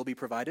Lord it will be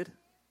provided.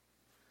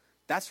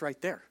 That's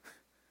right there.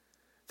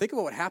 Think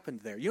about what happened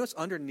there. You know what's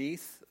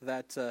underneath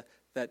that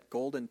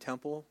golden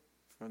temple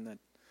from that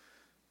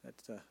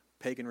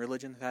pagan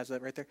religion that has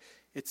that right there?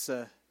 It's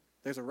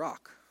there's a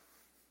rock.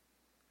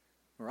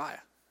 Moriah.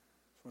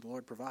 That's what the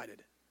Lord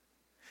provided.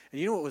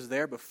 And you know what was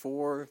there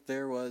before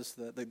there was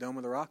the Dome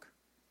of the Rock?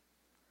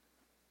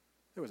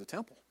 There was a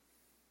temple.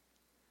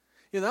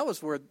 You know, that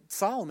was where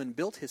Solomon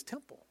built his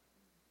temple.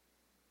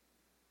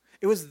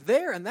 It was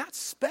there in that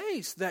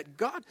space that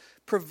God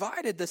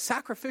provided the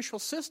sacrificial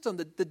system,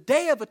 the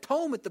Day of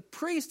Atonement, the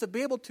priest to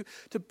be able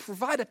to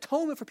provide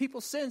atonement for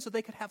people's sins so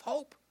they could have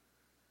hope.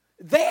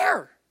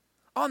 There,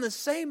 on the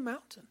same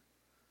mountain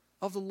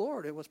of the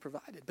Lord, it was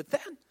provided. But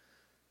then,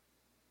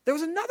 there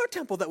was another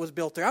temple that was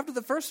built there. After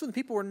the first one, the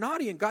people were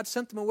naughty, and God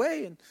sent them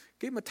away and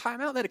gave them a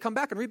timeout. They had to come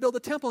back and rebuild the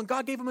temple, and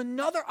God gave them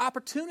another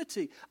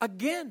opportunity.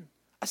 Again,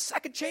 a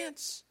second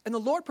chance. And the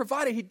Lord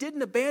provided. He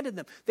didn't abandon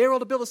them. They were able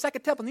to build a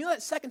second temple. And you know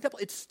that second temple,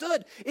 it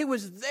stood. It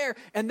was there.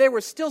 And there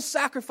were still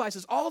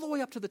sacrifices all the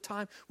way up to the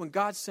time when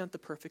God sent the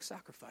perfect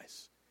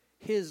sacrifice,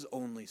 his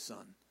only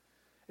son.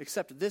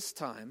 Except this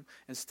time,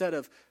 instead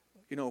of,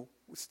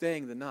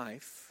 staying the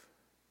knife,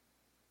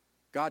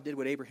 God did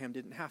what Abraham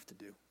didn't have to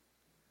do.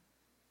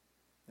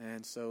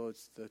 And so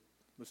it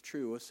was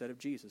true said of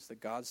Jesus, that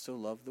God so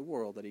loved the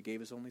world that he gave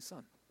his only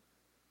son.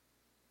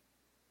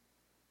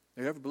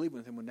 Whoever believed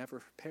in him would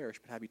never perish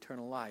but have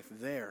eternal life.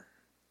 There.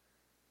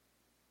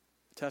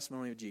 The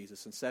testimony of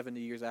Jesus. And 70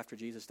 years after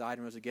Jesus died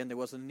and rose again, there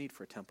wasn't a need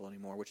for a temple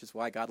anymore, which is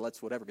why God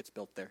lets whatever gets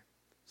built there.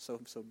 So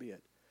be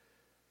it.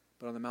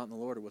 But on the mountain of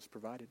the Lord it was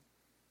provided.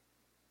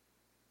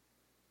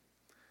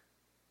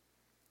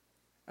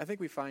 I think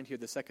we find here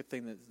the second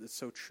thing that's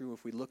so true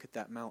if we look at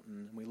that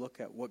mountain and we look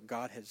at what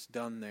God has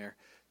done there,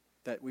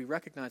 that we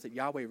recognize that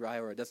Yahweh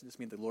Jireh doesn't just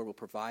mean the Lord will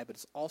provide, but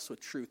it's also a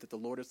truth that the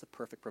Lord is the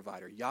perfect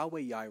provider.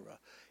 Yahweh Jireh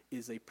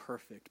is a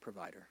perfect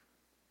provider.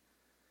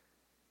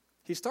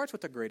 He starts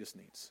with the greatest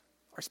needs,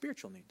 our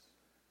spiritual needs.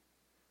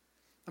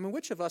 I mean,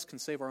 which of us can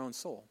save our own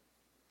soul?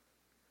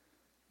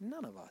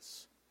 None of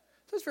us.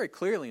 It says very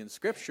clearly in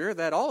Scripture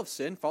that all of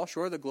sin falls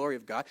short of the glory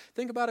of God.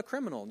 Think about a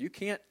criminal. You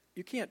can't,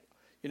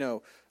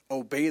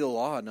 obey the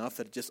law enough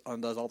that it just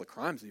undoes all the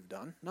crimes you've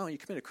done. No, you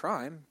commit a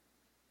crime,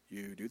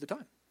 you do the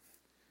time.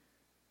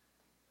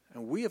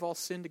 And we have all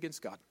sinned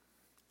against God.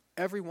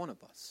 Every one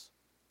of us.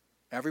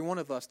 Every one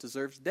of us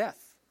deserves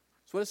death.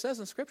 That's what it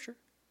says in Scripture.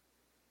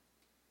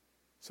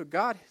 So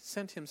God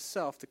sent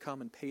himself to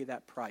come and pay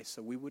that price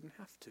so we wouldn't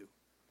have to.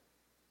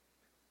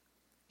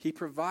 He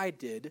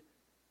provided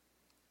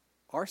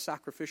our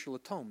sacrificial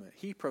atonement.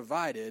 He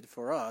provided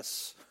for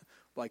us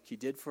like he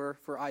did for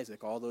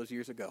Isaac all those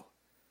years ago.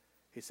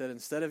 He said,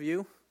 instead of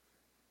you,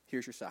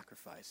 here's your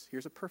sacrifice.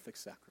 Here's a perfect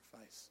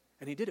sacrifice.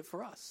 And he did it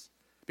for us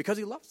because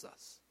he loves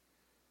us.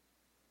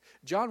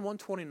 John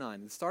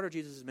 1:29, the start of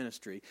Jesus'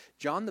 ministry,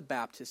 John the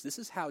Baptist, this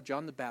is how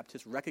John the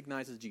Baptist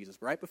recognizes Jesus.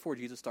 Right before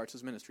Jesus starts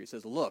his ministry, he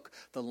says, look,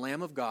 the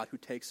Lamb of God who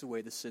takes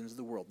away the sins of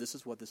the world. This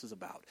is what this is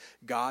about.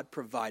 God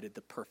provided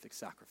the perfect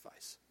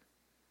sacrifice.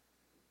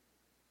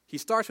 He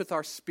starts with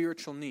our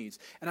spiritual needs.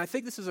 And I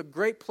think this is a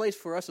great place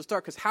for us to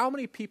start, because how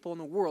many people in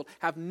the world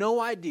have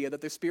no idea that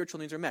their spiritual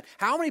needs are met?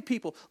 How many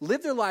people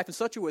live their life in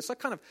such a way, such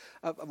kind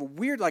of a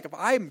weird, like if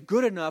I'm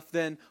good enough,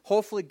 then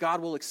hopefully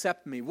God will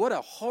accept me. What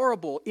a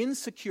horrible,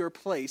 insecure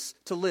place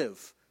to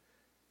live.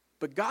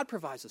 But God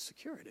provides us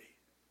security.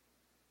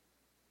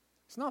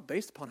 It's not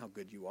based upon how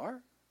good you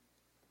are.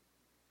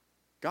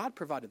 God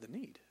provided the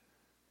need.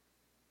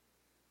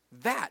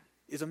 That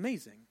is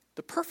amazing.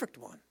 The perfect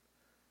one.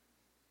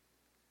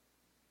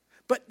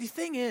 But the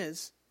thing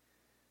is,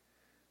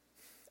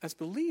 as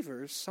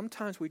believers,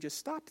 sometimes we just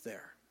stop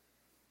there.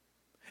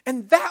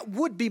 And that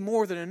would be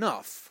more than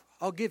enough.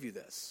 I'll give you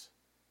this.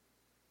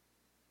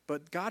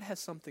 But God has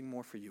something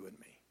more for you and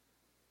me.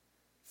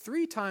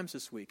 3 times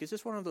this week, it's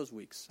just one of those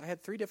weeks, I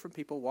had 3 different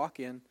people walk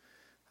in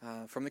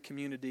from the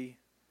community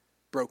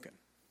broken,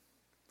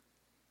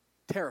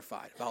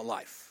 terrified about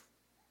life.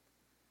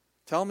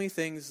 Tell me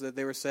things that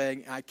they were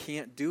saying, I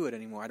can't do it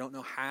anymore. I don't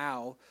know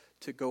how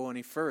to go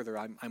any further.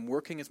 I'm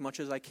working as much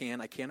as I can.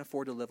 I can't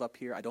afford to live up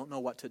here. I don't know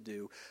what to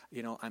do.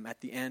 I'm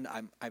at the end.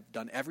 I've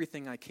done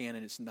everything I can,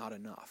 and it's not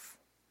enough.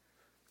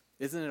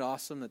 Isn't it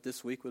awesome that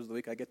this week was the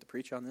week I get to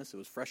preach on this? It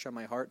was fresh on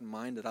my heart and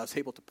mind that I was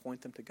able to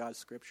point them to God's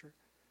Scripture.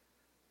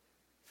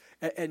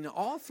 And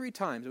all 3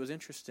 times, it was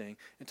interesting,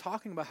 in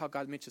talking about how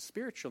God meets his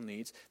spiritual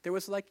needs, there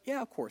was like,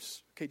 yeah, of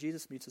course, okay,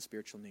 Jesus meets a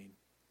spiritual need.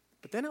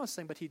 But then I was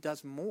saying, but he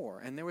does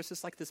more. And there was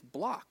just like this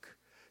block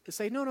to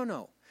say,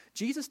 no.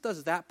 Jesus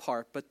does that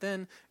part, but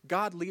then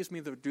God leaves me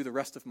to do the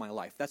rest of my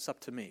life. That's up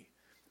to me.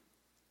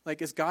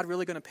 Like, is God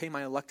really going to pay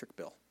my electric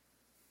bill?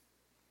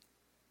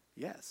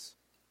 Yes.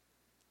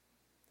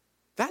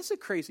 That's a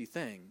crazy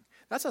thing.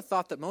 That's a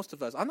thought that most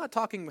of us, I'm not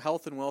talking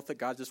health and wealth, that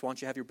God just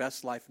wants you to have your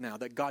best life now,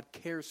 that God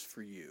cares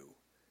for you.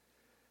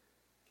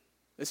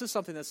 This is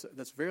something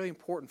that's very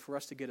important for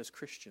us to get as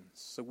Christians,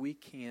 so we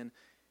can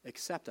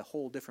accept a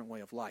whole different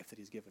way of life that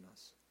he's given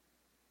us.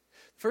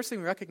 The first thing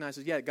we recognize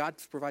is, God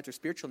provides our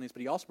spiritual needs,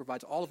 but he also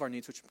provides all of our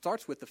needs, which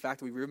starts with the fact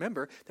that we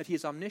remember that he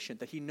is omniscient,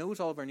 that he knows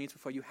all of our needs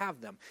before you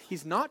have them.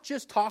 He's not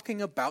just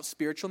talking about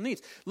spiritual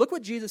needs. Look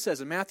what Jesus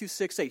says in Matthew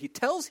 6:8. He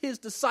tells his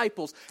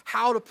disciples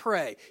how to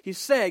pray. He's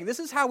saying, this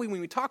is how when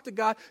we talk to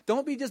God,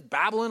 don't be just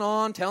babbling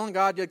on, telling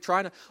God, you're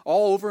trying to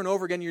all over and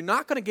over again. You're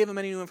not going to give him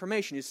any new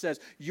information. He says,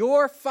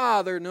 your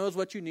Father knows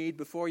what you need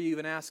before you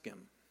even ask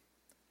him.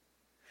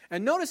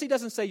 And notice he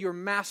doesn't say your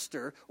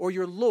master or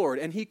your Lord,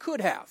 and he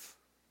could have.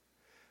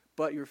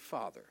 But your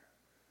Father.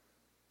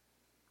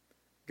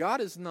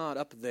 God is not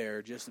up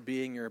there just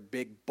being your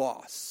big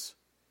boss.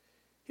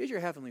 He's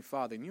your heavenly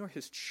Father, and you're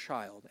his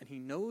child, and he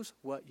knows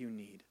what you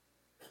need.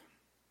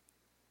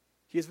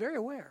 He is very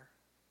aware.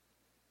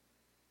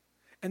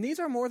 And these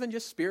are more than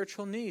just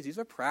spiritual needs. These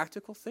are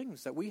practical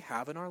things that we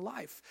have in our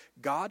life.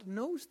 God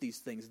knows these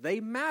things. They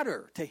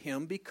matter to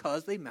him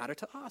because they matter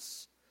to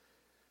us.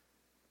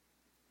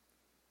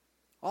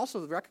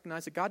 also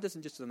recognize that God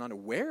doesn't just is not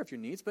aware of your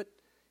needs, but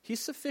he's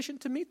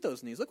sufficient to meet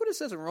those needs. Look what it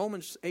says in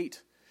Romans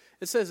 8.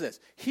 It says this,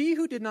 he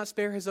who did not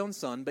spare his own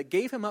son, but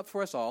gave him up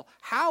for us all,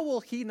 how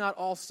will he not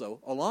also,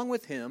 along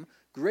with him,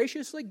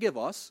 graciously give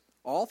us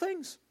all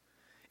things?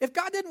 If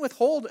God didn't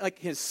withhold like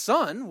his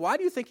son, why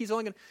do you think he's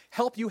only going to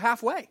help you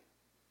halfway?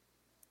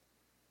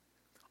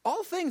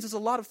 All things is a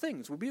lot of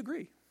things. Would we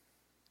agree?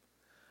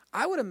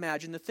 I would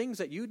imagine the things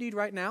that you need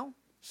right now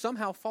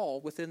somehow fall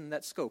within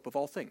that scope of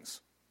all things.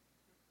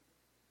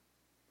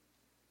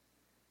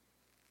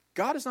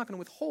 God is not going to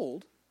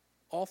withhold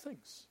all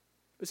things.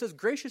 It says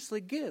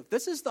graciously give.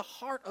 This is the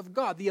heart of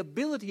God, the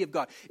ability of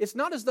God. It's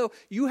not as though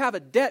you have a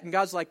debt and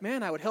God's like,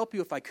 man, I would help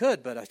you if I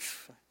could, but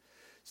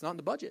it's not in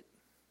the budget.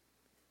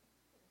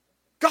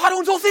 God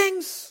owns all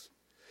things.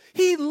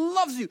 He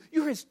loves you.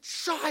 You're his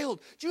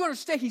child. Do you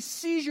understand? He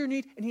sees your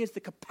need and he has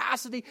the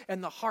capacity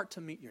and the heart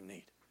to meet your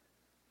need.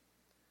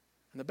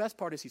 And the best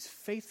part is he's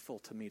faithful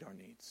to meet our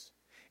needs.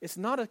 It's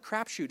not a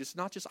crapshoot. It's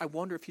not just, I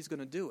wonder if he's going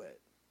to do it.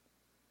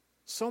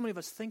 So many of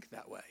us think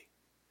that way.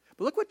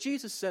 But look what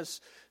Jesus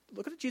says.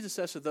 Look what Jesus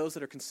says to those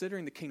that are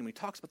considering the kingdom. He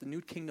talks about the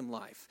new kingdom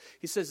life.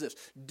 He says this,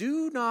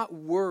 do not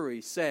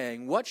worry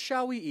saying, what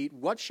shall we eat,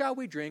 what shall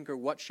we drink, or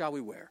what shall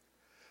we wear?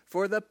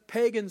 For the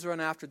pagans run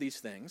after these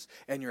things,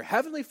 and your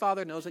heavenly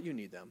Father knows that you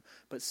need them.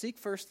 But seek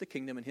first the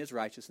kingdom and his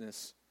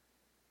righteousness,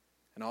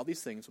 and all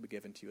these things will be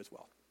given to you as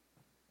well.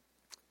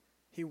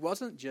 He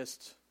wasn't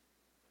just,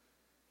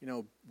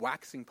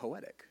 waxing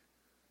poetic.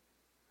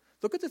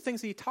 Look at the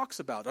things that he talks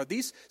about. Are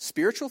these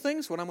spiritual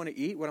things? What I'm going to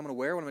eat, what I'm going to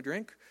wear, what I'm going to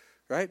drink?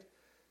 Right?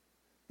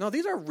 No,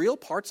 these are real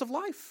parts of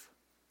life.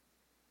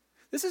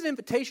 This is an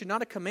invitation,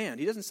 not a command.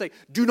 He doesn't say,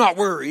 do not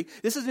worry.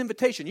 This is an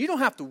invitation. You don't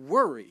have to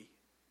worry.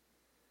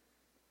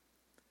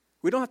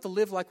 We don't have to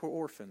live like we're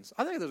orphans.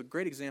 I think there's a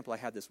great example. I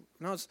had this.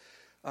 When I was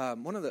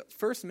one of the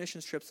first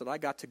missions trips that I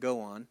got to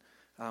go on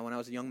when I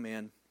was a young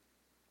man,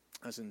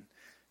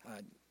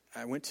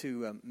 I went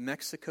to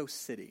Mexico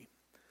City.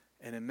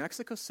 And in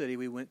Mexico City,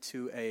 we went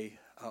to a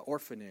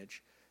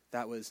orphanage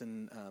that was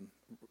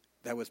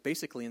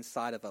basically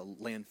inside of a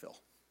landfill.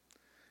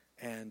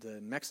 And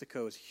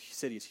Mexico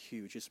City is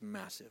huge; it's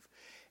massive,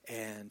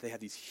 and they have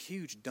these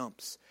huge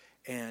dumps.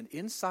 And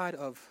inside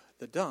of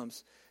the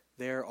dumps,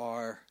 there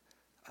are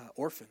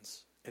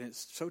orphans, and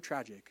it's so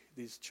tragic.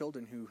 These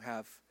children who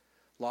have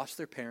lost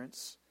their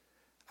parents,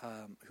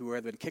 who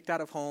have been kicked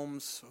out of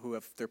homes,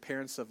 their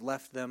parents have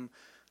left them.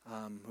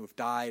 Who have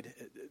died.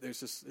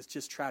 It's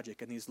just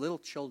tragic. And these little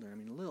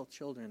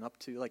children up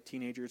to like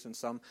teenagers and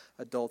some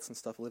adults and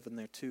stuff live in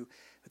there too,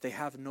 but they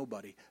have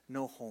nobody,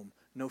 no home,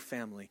 no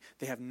family.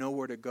 They have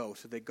nowhere to go.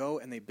 So they go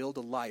and they build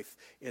a life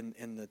in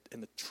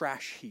the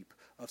trash heap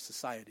of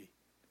society.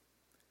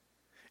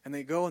 And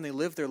they go and they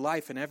live their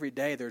life, and every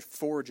day they're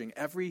foraging.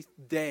 Every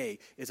day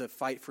is a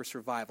fight for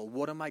survival.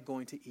 What am I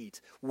going to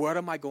eat? What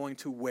am I going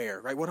to wear?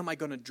 Right? What am I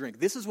going to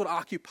drink? This is what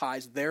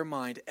occupies their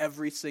mind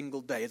every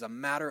single day, is a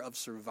matter of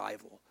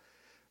survival.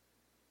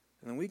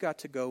 And then we got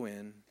to go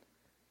in,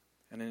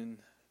 and in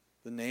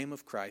the name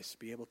of Christ,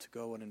 be able to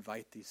go and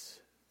invite these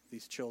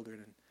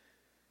children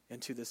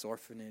into this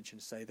orphanage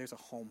and say, there's a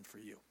home for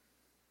you.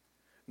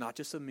 Not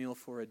just a meal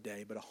for a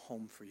day, but a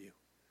home for you.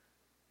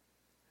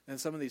 And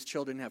some of these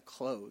children have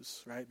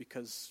clothes, right?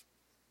 Because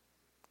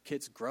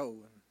kids grow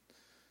and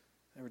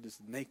they were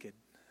just naked.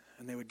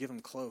 And they would give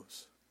them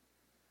clothes.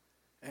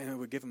 And they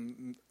would give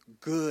them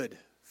good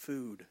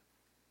food.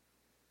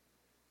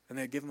 And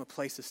they'd give them a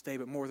place to stay.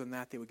 But more than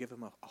that, they would give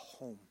them a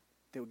home.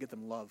 They would give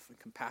them love and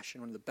compassion.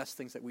 One of the best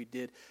things that we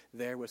did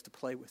there was to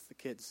play with the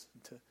kids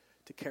and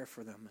to care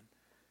for them. And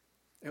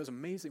it was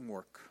amazing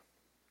work.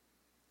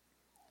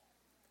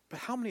 But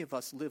how many of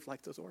us live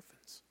like those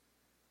orphans?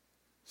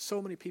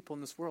 So many people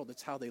in this world,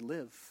 that's how they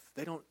live.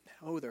 They don't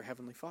know their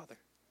Heavenly Father.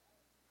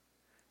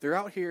 They're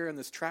out here in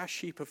this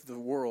trash heap of the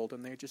world,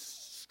 and they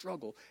just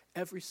struggle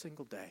every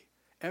single day,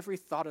 every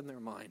thought in their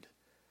mind.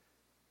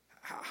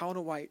 How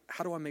do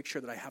I make sure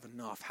that I have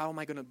enough? How am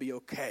I going to be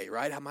okay,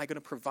 right? How am I going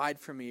to provide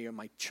for me and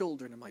my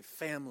children and my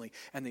family?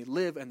 And they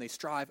live and they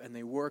strive and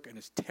they work, and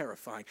it's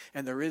terrifying.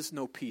 And there is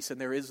no peace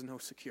and there is no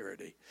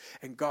security.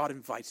 And God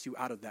invites you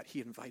out of that. He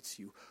invites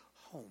you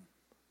home.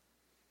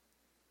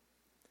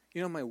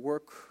 My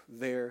work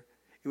there,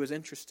 it was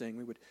interesting.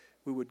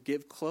 We would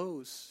give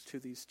clothes to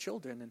these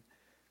children,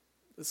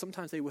 and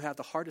sometimes they would have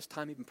the hardest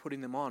time even putting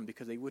them on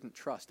because they wouldn't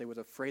trust. They were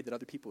afraid that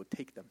other people would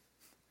take them.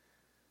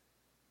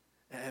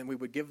 And we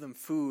would give them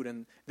food,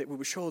 and we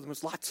would show them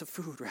there's lots of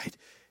food, right?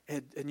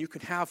 And you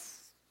can have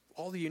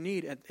all that you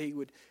need, and they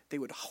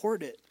would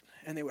hoard it,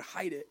 and they would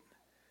hide it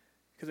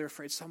because they were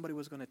afraid somebody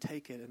was going to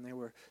take it.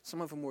 And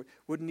some of them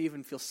wouldn't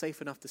even feel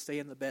safe enough to stay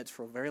in the beds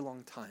for a very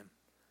long time.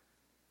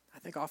 I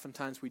think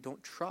oftentimes we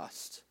don't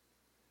trust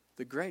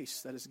the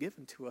grace that is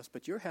given to us,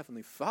 but your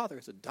Heavenly Father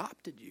has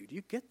adopted you. Do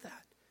you get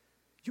that?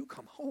 You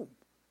come home,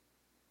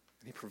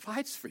 and He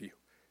provides for you.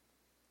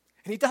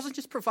 And He doesn't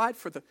just provide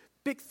for the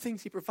big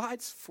things, He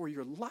provides for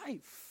your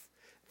life.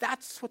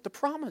 That's what the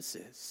promise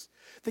is,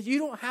 that you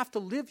don't have to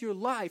live your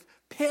life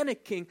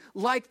panicking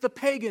like the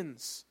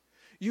pagans.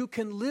 You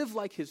can live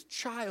like his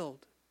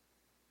child.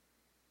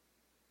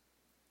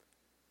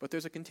 But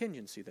there's a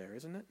contingency there,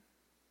 isn't it?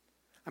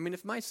 I mean,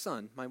 if my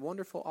son, my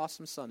wonderful,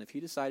 awesome son, if he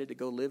decided to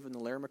go live in the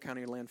Larimer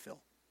County landfill,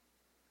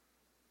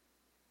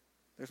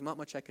 there's not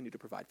much I can do to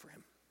provide for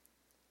him.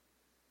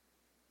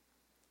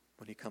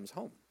 When he comes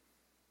home,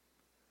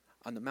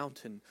 on the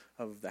mountain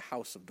of the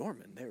house of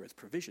Dorman, there is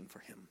provision for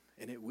him,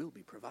 and it will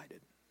be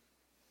provided.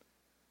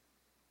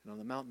 And on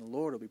the mountain the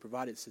Lord will be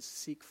provided. It says,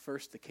 seek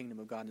first the kingdom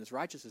of God and his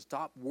righteousness.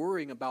 Stop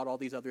worrying about all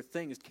these other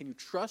things. Can you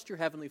trust your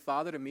heavenly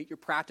Father to meet your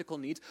practical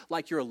needs,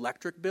 like your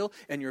electric bill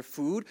and your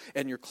food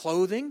and your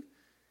clothing?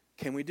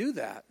 Can we do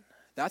that?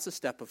 That's a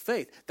step of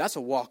faith. That's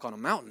a walk on a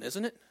mountain,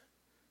 isn't it?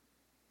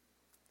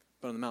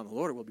 But on the mountain of the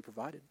Lord it will be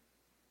provided.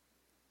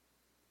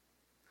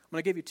 I'm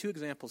going to give you two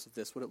examples of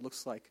this, what it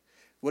looks like.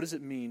 What does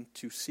it mean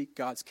to seek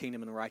God's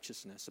kingdom and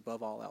righteousness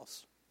above all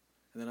else?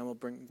 And then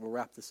we'll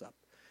wrap this up.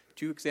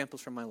 Two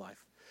examples from my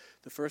life.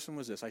 The first one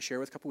was this. I shared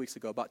with a couple weeks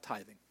ago about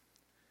tithing.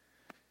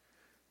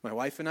 My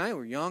wife and I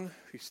were young.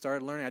 We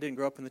started learning. I didn't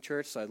grow up in the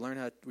church, so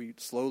we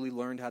slowly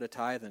learned how to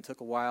tithe, and it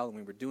took a while, and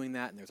we were doing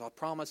that, and there's all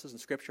promises in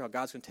Scripture how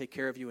God's going to take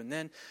care of you. And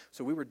then,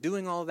 so we were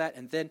doing all of that,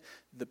 and then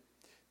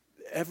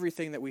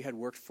everything that we had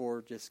worked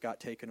for just got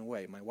taken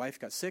away. My wife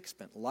got sick,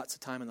 spent lots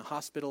of time in the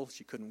hospital.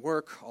 She couldn't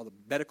work. All the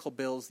medical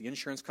bills, the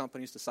insurance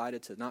companies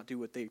decided to not do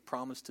what they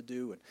promised to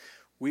do, and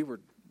we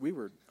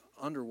were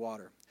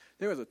underwater.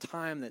 There was a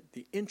time that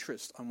the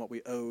interest on what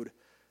we owed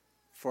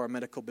for our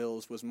medical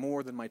bills was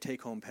more than my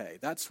take-home pay.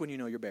 That's when you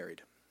know you're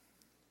buried.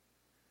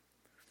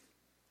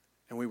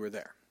 And we were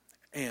there.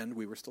 And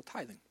we were still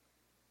tithing.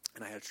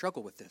 And I had a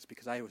struggle with this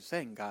because I was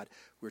saying, God,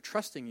 we're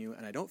trusting you,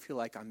 and I don't feel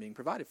like I'm being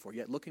provided for.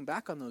 Yet looking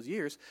back on those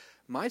years,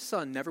 my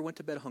son never went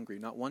to bed hungry,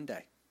 not one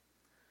day.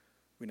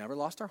 We never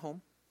lost our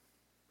home.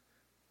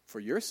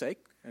 For your sake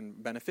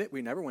and benefit,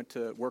 we never went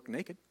to work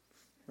naked,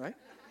 right?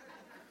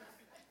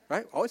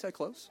 Right? Always had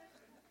clothes.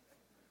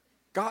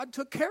 God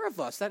took care of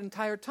us that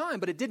entire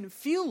time, but it didn't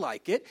feel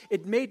like it.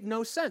 It made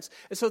no sense.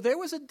 And so there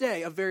was a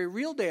day, a very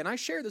real day, and I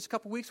shared this a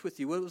couple weeks with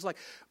you. It was like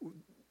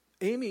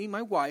Amy,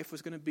 my wife,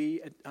 was going to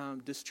be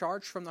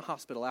discharged from the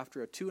hospital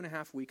after a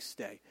 2.5-week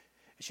stay.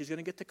 And she's going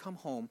to get to come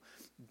home,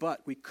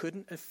 but we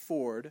couldn't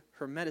afford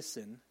her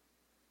medicine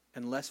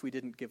unless we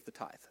didn't give the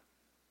tithe.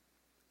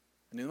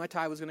 I knew my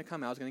tithe was going to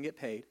come out, I was going to get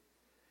paid,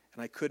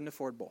 and I couldn't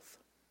afford both.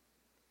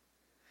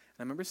 And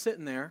I remember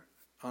sitting there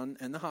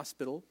in the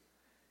hospital,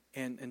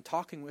 and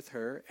talking with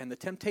her, and the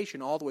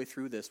temptation all the way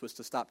through this was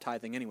to stop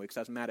tithing anyway, because I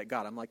was mad at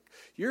God. I'm like,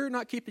 you're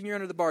not keeping your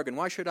end of the bargain.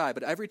 Why should I?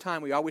 But every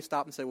time we always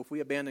stop and say, well, if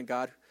we abandon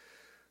God,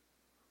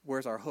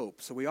 where's our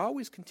hope? So we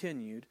always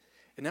continued,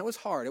 and that was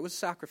hard. It was a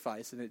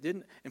sacrifice, and it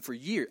didn't. And for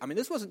years, I mean,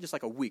 this wasn't just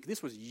like a week.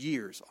 This was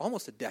years,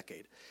 almost a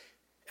decade.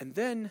 And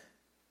then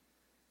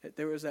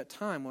there was that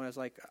time when I was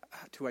like,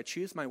 do I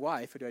choose my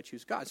wife or do I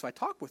choose God? So I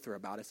talked with her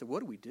about it. I said,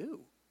 what do we do?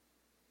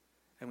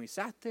 And we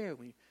sat there, and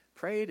we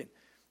prayed,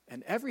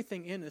 and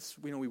everything in this,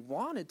 we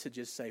wanted to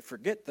just say,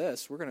 forget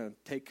this, we're going to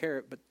take care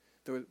of it,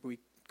 but we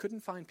couldn't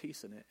find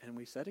peace in it. And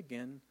we said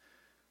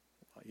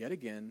yet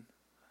again,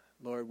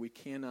 Lord, we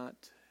can't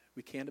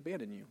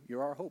abandon you.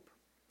 You're our hope.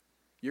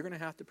 You're going to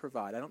have to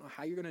provide. I don't know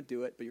how you're going to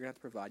do it, but you're going to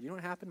have to provide. You know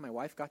what happened? My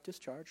wife got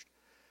discharged,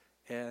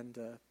 and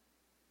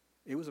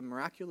it was a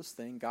miraculous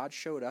thing. God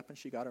showed up, and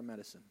she got her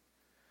medicine.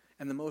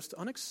 And the most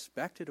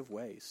unexpected of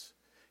ways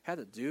had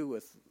to do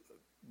with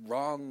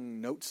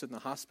wrong notes in the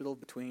hospital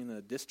between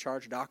the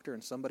discharge doctor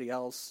and somebody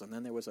else, and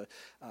then there was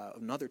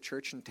another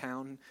church in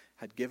town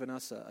had given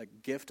us a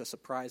gift, a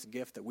surprise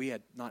gift that we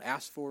had not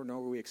asked for,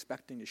 nor were we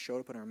expecting, to show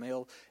up in our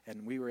mail,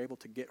 and we were able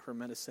to get her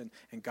medicine,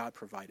 and God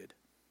provided.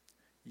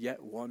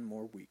 Yet one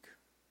more week.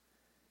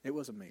 It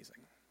was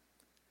amazing.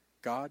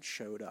 God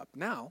showed up.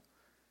 Now,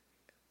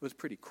 what's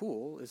pretty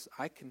cool is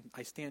I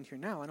stand here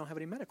now, I don't have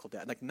any medical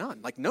debt, like none,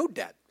 like no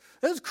debt.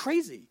 That was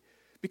crazy.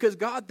 Because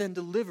God then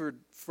delivered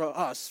for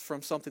us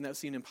from something that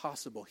seemed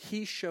impossible.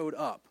 He showed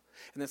up.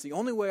 And that's the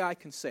only way I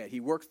can say it.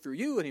 He worked through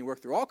you, and he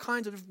worked through all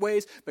kinds of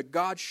ways, but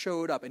God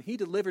showed up. And he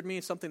delivered me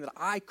in something that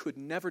I could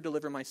never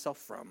deliver myself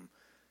from.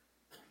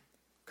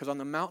 Because on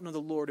the mountain of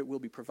the Lord it will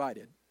be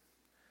provided.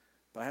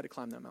 But I had to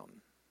climb that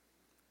mountain.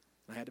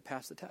 And I had to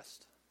pass the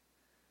test.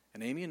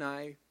 And Amy and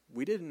I,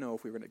 we didn't know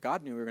if we were going to,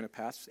 God knew we were going to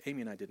pass.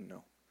 Amy and I didn't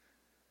know.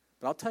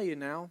 But I'll tell you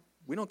now,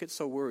 we don't get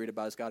so worried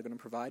about is God going to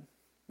provide.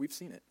 We've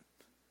seen it.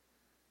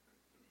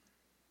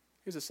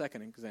 Here's a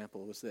second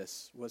example, was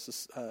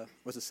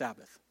the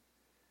Sabbath.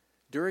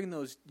 During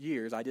those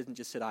years, I didn't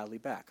just sit idly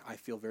back. I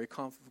feel very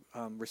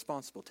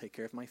responsible, take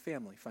care of my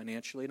family,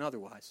 financially and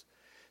otherwise.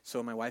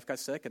 So my wife got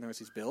sick, and there was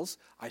these bills.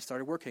 I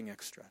started working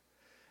extra.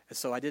 And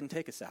so I didn't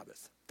take a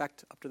Sabbath. In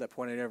fact, up to that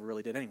point, I never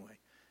really did anyway.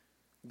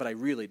 But I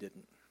really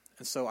didn't.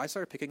 And so I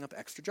started picking up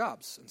extra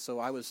jobs. And so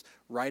I was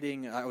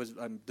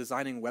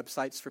designing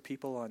websites for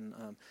people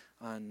on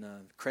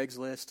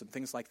Craigslist and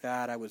things like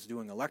that. I was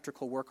doing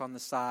electrical work on the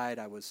side.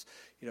 I was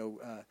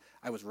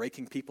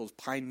raking people's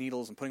pine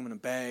needles and putting them in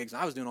bags.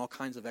 I was doing all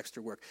kinds of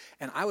extra work.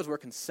 And I was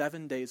working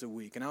 7 days a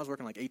week. And I was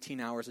working like 18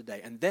 hours a day.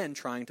 And then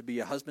trying to be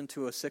a husband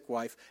to a sick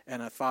wife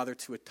and a father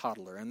to a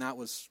toddler. And I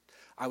was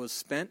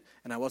spent,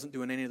 and I wasn't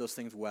doing any of those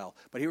things well.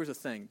 But here's the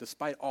thing.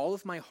 Despite all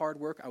of my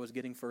hard work, I was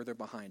getting further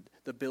behind.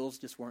 The bills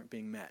just weren't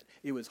being met.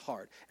 It was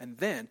hard. And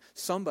then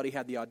somebody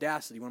had the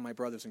audacity, one of my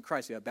brothers in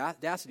Christ, the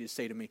audacity to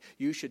say to me,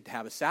 you should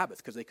have a Sabbath,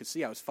 because they could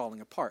see I was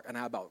falling apart. And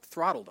I about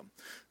throttled them,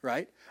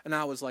 right? And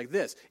I was like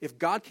this. If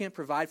God can't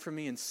provide for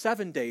me in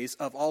 7 days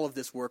of all of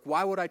this work,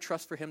 why would I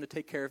trust for him to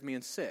take care of me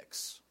in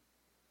 6?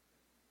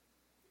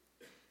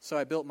 So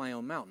I built my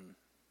own mountain.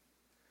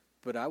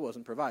 But I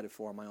wasn't provided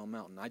for on my own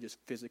mountain. I just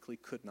physically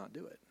could not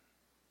do it.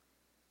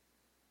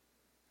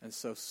 And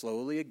so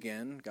slowly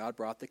again, God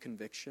brought the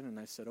conviction, and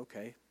I said,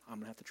 okay, I'm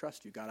going to have to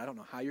trust you. God, I don't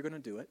know how you're going to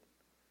do it.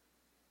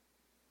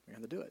 You're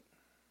going to have to do it.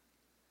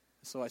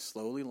 And so I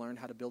slowly learned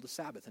how to build a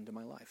Sabbath into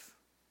my life.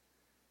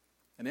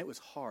 And it was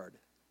hard.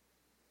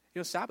 You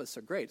know, Sabbaths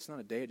are great. It's not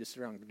a day to just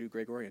sit around and do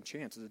Gregorian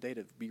chants. It's a day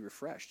to be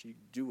refreshed. You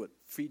do what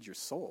feeds your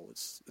soul.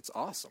 It's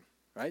awesome,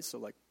 right? So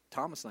like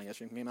Thomas and I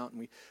yesterday came out and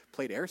we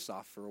played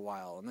airsoft for a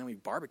while, and then we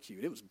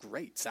barbecued. It was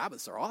great.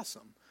 Sabbaths are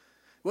awesome.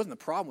 It wasn't a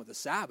problem with the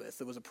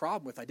Sabbath. It was a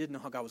problem with I didn't know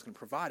how God was going to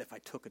provide if I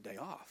took a day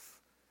off.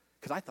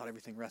 Because I thought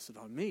everything rested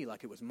on me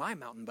like it was my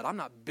mountain, but I'm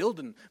not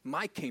building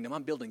my kingdom.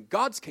 I'm building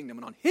God's kingdom,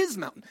 and on his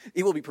mountain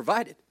it will be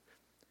provided.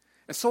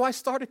 And so I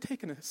started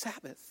taking a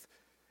Sabbath.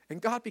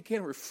 And God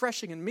began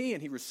refreshing in me,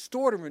 and he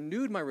restored and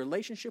renewed my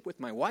relationship with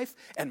my wife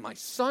and my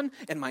son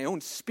and my own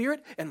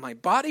spirit and my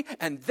body.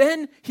 And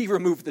then he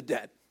removed the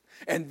dead.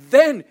 And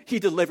then he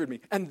delivered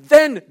me. And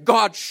then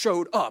God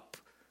showed up.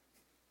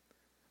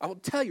 I will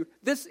tell you,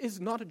 this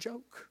is not a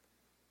joke.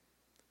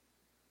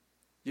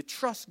 You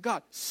trust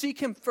God. Seek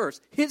him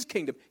first, his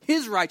kingdom,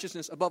 his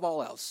righteousness above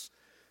all else.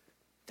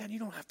 Then you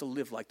don't have to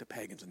live like the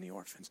pagans and the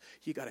orphans.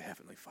 You got a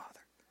heavenly Father.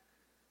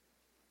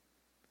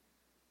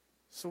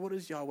 So what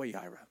is Yahweh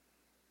Yireh?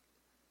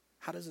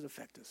 How does it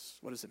affect us?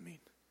 What does it mean?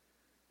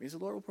 It means the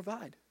Lord will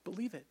provide.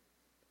 Believe it.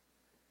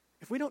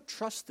 If we don't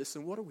trust this,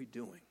 then what are we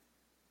doing?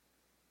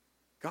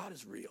 God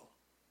is real.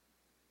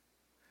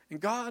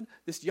 And God,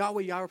 this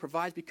Yahweh Yireh,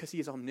 provides because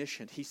he is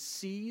omniscient. He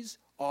sees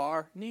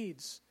our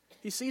needs.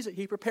 He sees it.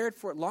 He prepared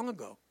for it long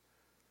ago.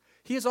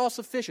 He is all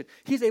sufficient.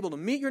 He's able to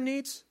meet your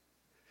needs.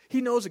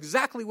 He knows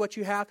exactly what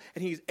you have,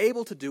 and he's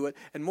able to do it.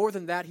 And more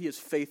than that, he is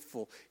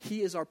faithful.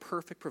 He is our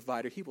perfect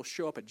provider. He will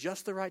show up at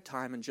just the right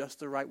time and just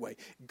the right way.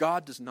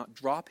 God does not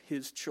drop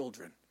his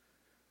children.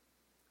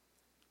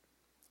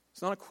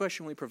 It's not a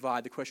question will he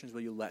provide. The question is,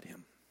 will you let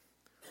him?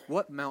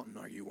 What mountain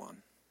are you on?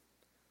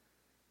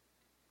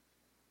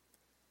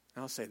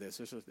 And I'll say this.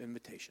 There's an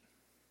invitation.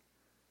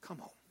 Come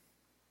home.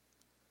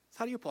 So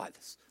how do you apply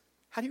this?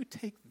 How do you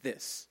take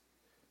this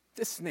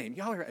name,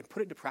 Yahweh, and put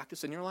it into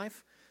practice in your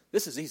life?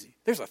 This is easy.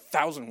 There's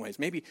 1,000 ways.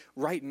 Maybe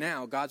right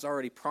now, God's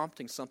already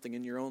prompting something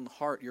in your own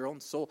heart, your own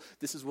soul.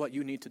 This is what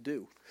you need to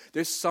do.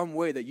 There's some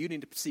way that you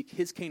need to seek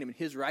his kingdom and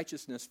his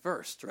righteousness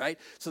first, right?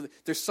 So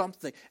there's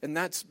something, and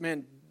that's,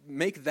 man,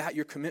 make that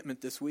your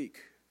commitment this week.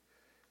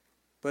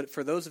 But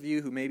for those of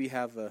you who maybe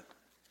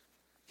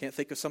can't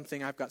think of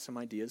something, I've got some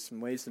ideas, some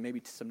ways, and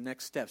maybe some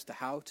next steps to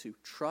how to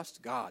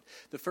trust God.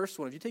 The first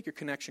one, if you take your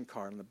connection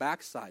card on the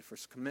back side for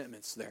some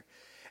commitments there,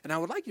 and I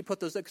would like you to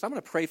put those there because I'm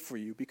going to pray for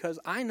you because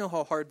I know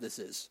how hard this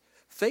is.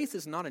 Faith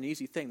is not an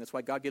easy thing. That's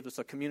why God gives us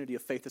a community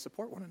of faith to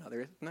support one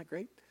another. Isn't that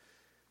great?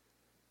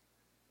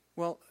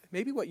 Well,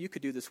 maybe what you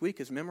could do this week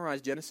is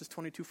memorize Genesis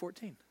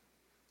 22:14.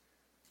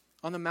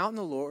 On the mountain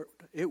of the Lord,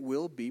 it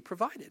will be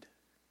provided.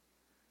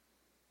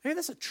 Hey,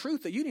 that's a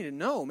truth that you need to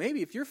know.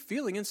 Maybe if you're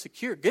feeling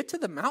insecure, get to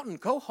the mountain,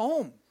 go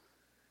home.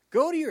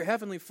 Go to your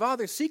heavenly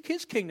Father, seek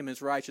his kingdom,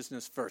 his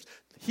righteousness first.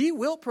 He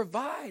will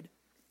provide.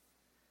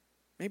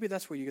 Maybe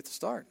that's where you get to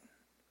start.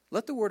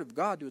 Let the word of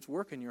God do its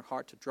work in your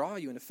heart to draw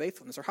you into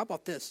faithfulness. Or how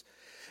about this?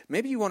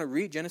 Maybe you want to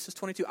read Genesis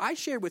 22. I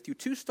shared with you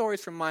 2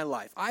 stories from my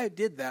life. I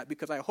did that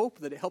because I hope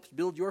that it helps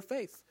build your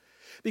faith.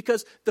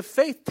 Because the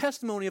faith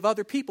testimony of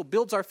other people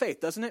builds our faith,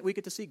 doesn't it? We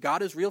get to see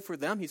God is real for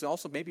them. He's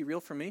also maybe real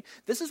for me.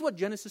 This is what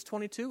Genesis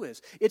 22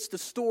 is. It's the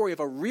story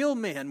of a real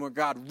man where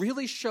God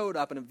really showed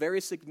up in a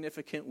very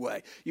significant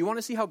way. You want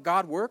to see how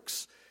God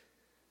works?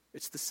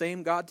 It's the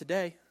same God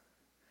today.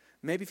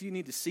 Maybe if you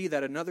need to see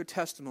that, another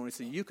testimony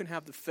so you can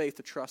have the faith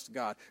to trust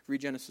God,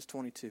 read Genesis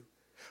 22.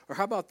 Or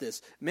how about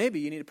this? Maybe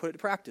you need to put it to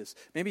practice.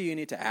 Maybe you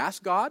need to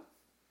ask God.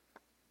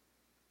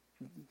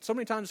 So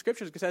many times in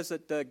Scripture it says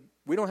that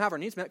we don't have our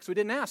needs met because we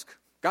didn't ask.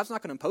 God's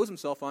not going to impose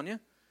himself on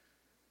you.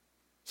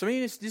 So maybe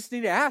you just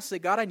need to ask, say,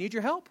 God, I need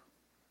your help.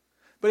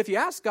 But if you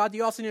ask God,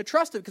 you also need to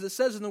trust it because it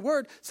says in the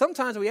Word,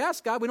 sometimes we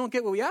ask God, we don't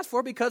get what we ask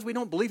for because we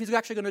don't believe he's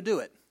actually going to do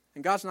it.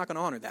 And God's not going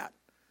to honor that.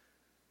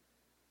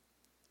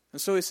 And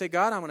so we say,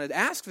 God, I'm going to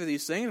ask for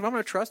these things, and I'm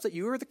going to trust that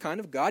you are the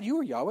kind of God, you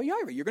are Yahweh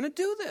Yireh. You're going to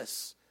do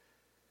this.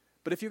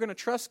 But if you're going to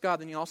trust God,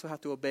 then you also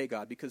have to obey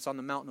God, because it's on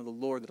the mountain of the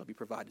Lord that it'll be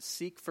provided.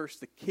 Seek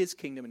first his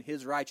kingdom and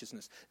his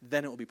righteousness,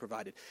 then it will be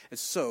provided. And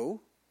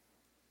so,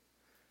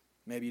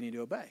 maybe you need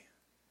to obey.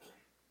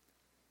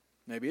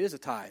 Maybe it is a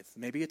tithe.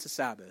 Maybe it's a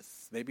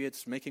Sabbath. Maybe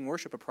it's making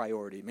worship a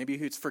priority. Maybe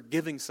it's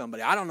forgiving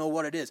somebody. I don't know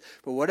what it is.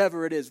 But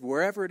whatever it is,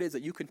 wherever it is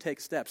that you can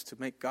take steps to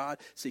make God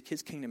seek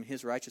his kingdom and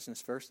his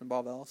righteousness first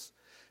above else,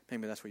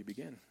 maybe that's where you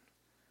begin.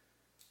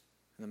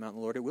 In the mountain of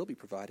the Lord, it will be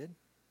provided.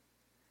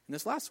 And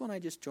this last one I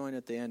just joined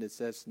at the end, it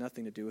says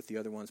nothing to do with the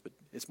other ones, but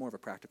it's more of a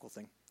practical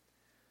thing.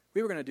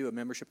 We were going to do a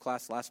membership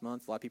class last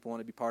month. A lot of people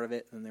wanted to be part of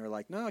it. And they were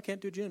like, no, I can't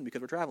do June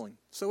because we're traveling.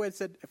 So I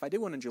said, if I did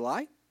one in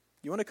July,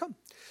 you want to come?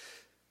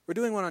 We're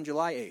doing one on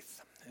July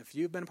 8th. If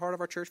you've been part of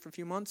our church for a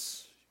few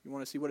months, you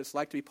want to see what it's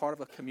like to be part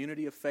of a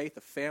community of faith,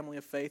 a family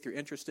of faith, you're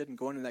interested in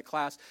going to that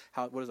class,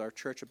 what is our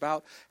church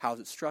about, how is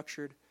it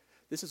structured?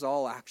 This is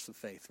all acts of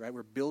faith, right?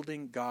 We're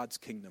building God's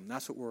kingdom.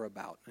 That's what we're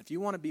about. If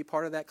you want to be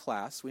part of that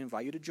class, we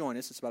invite you to join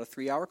us. It's about a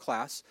 3-hour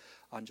class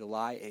on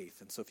July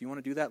 8th. And so if you want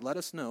to do that, let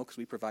us know, because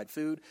we provide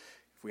food.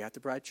 If we have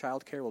to provide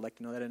childcare, we'd like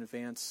to know that in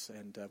advance,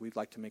 and we'd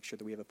like to make sure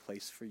that we have a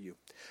place for you.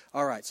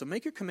 All right, so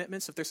make your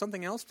commitments. If there's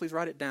something else, please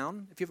write it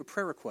down. If you have a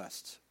prayer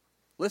request,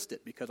 list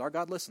it, because our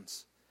God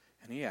listens,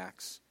 and he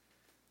acts.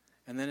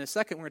 And then in a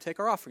second, we're going to take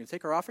our offering. To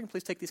take our offering,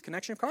 please take these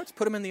connection cards,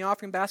 put them in the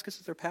offering baskets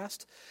as they're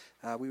passed.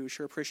 We would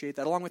sure appreciate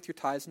that, along with your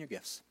tithes and your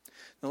gifts.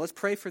 Now let's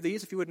pray for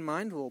these, if you wouldn't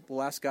mind.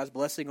 We'll ask God's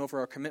blessing over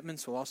our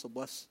commitments. We'll also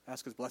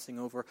ask his blessing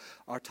over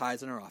our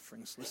tithes and our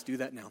offerings. Let's do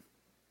that now.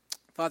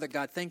 Father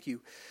God, thank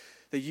you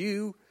that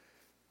you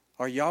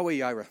are Yahweh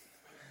Yireh,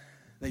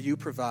 that you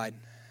provide.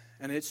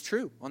 And it's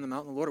true. On the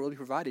mountain of the Lord it will be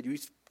provided. You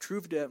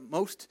proved it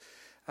most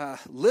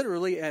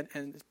literally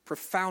and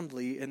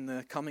profoundly in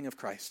the coming of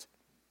Christ.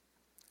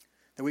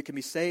 That we can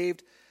be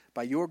saved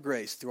by your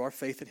grace through our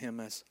faith in him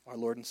as our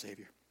Lord and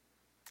Savior.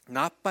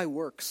 Not by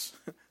works,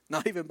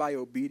 not even by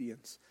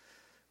obedience,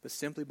 but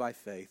simply by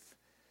faith.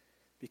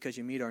 Because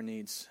you meet our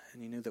needs,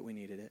 and you knew that we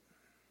needed it.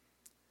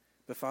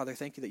 But Father,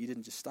 thank you that you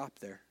didn't just stop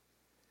there.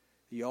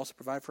 You also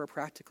provide for our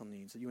practical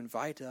needs, that you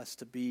invite us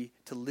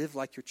to live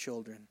like your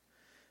children.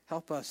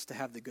 Help us to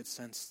have the good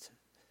sense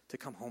to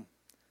come home.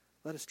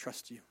 Let us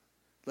trust you.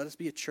 Let us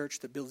be a church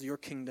that builds your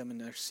kingdom and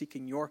are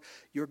seeking your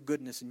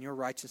goodness and your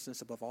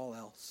righteousness above all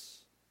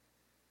else.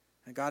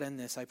 And God, in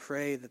this, I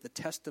pray that the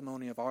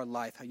testimony of our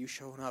life, how you've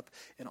shown up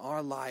in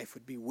our life,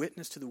 would be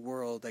witness to the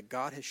world that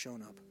God has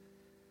shown up.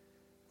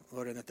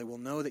 Lord, and that they will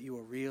know that you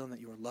are real and that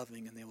you are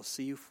loving, and they will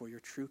see you for your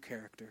true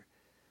character.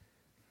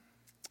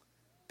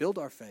 Build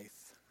our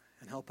faith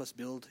and help us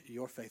build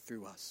your faith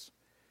through us.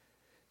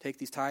 Take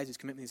these tithes, these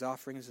commitments, these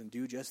offerings, and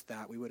do just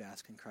that, we would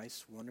ask in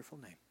Christ's wonderful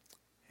name.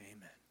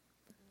 Amen.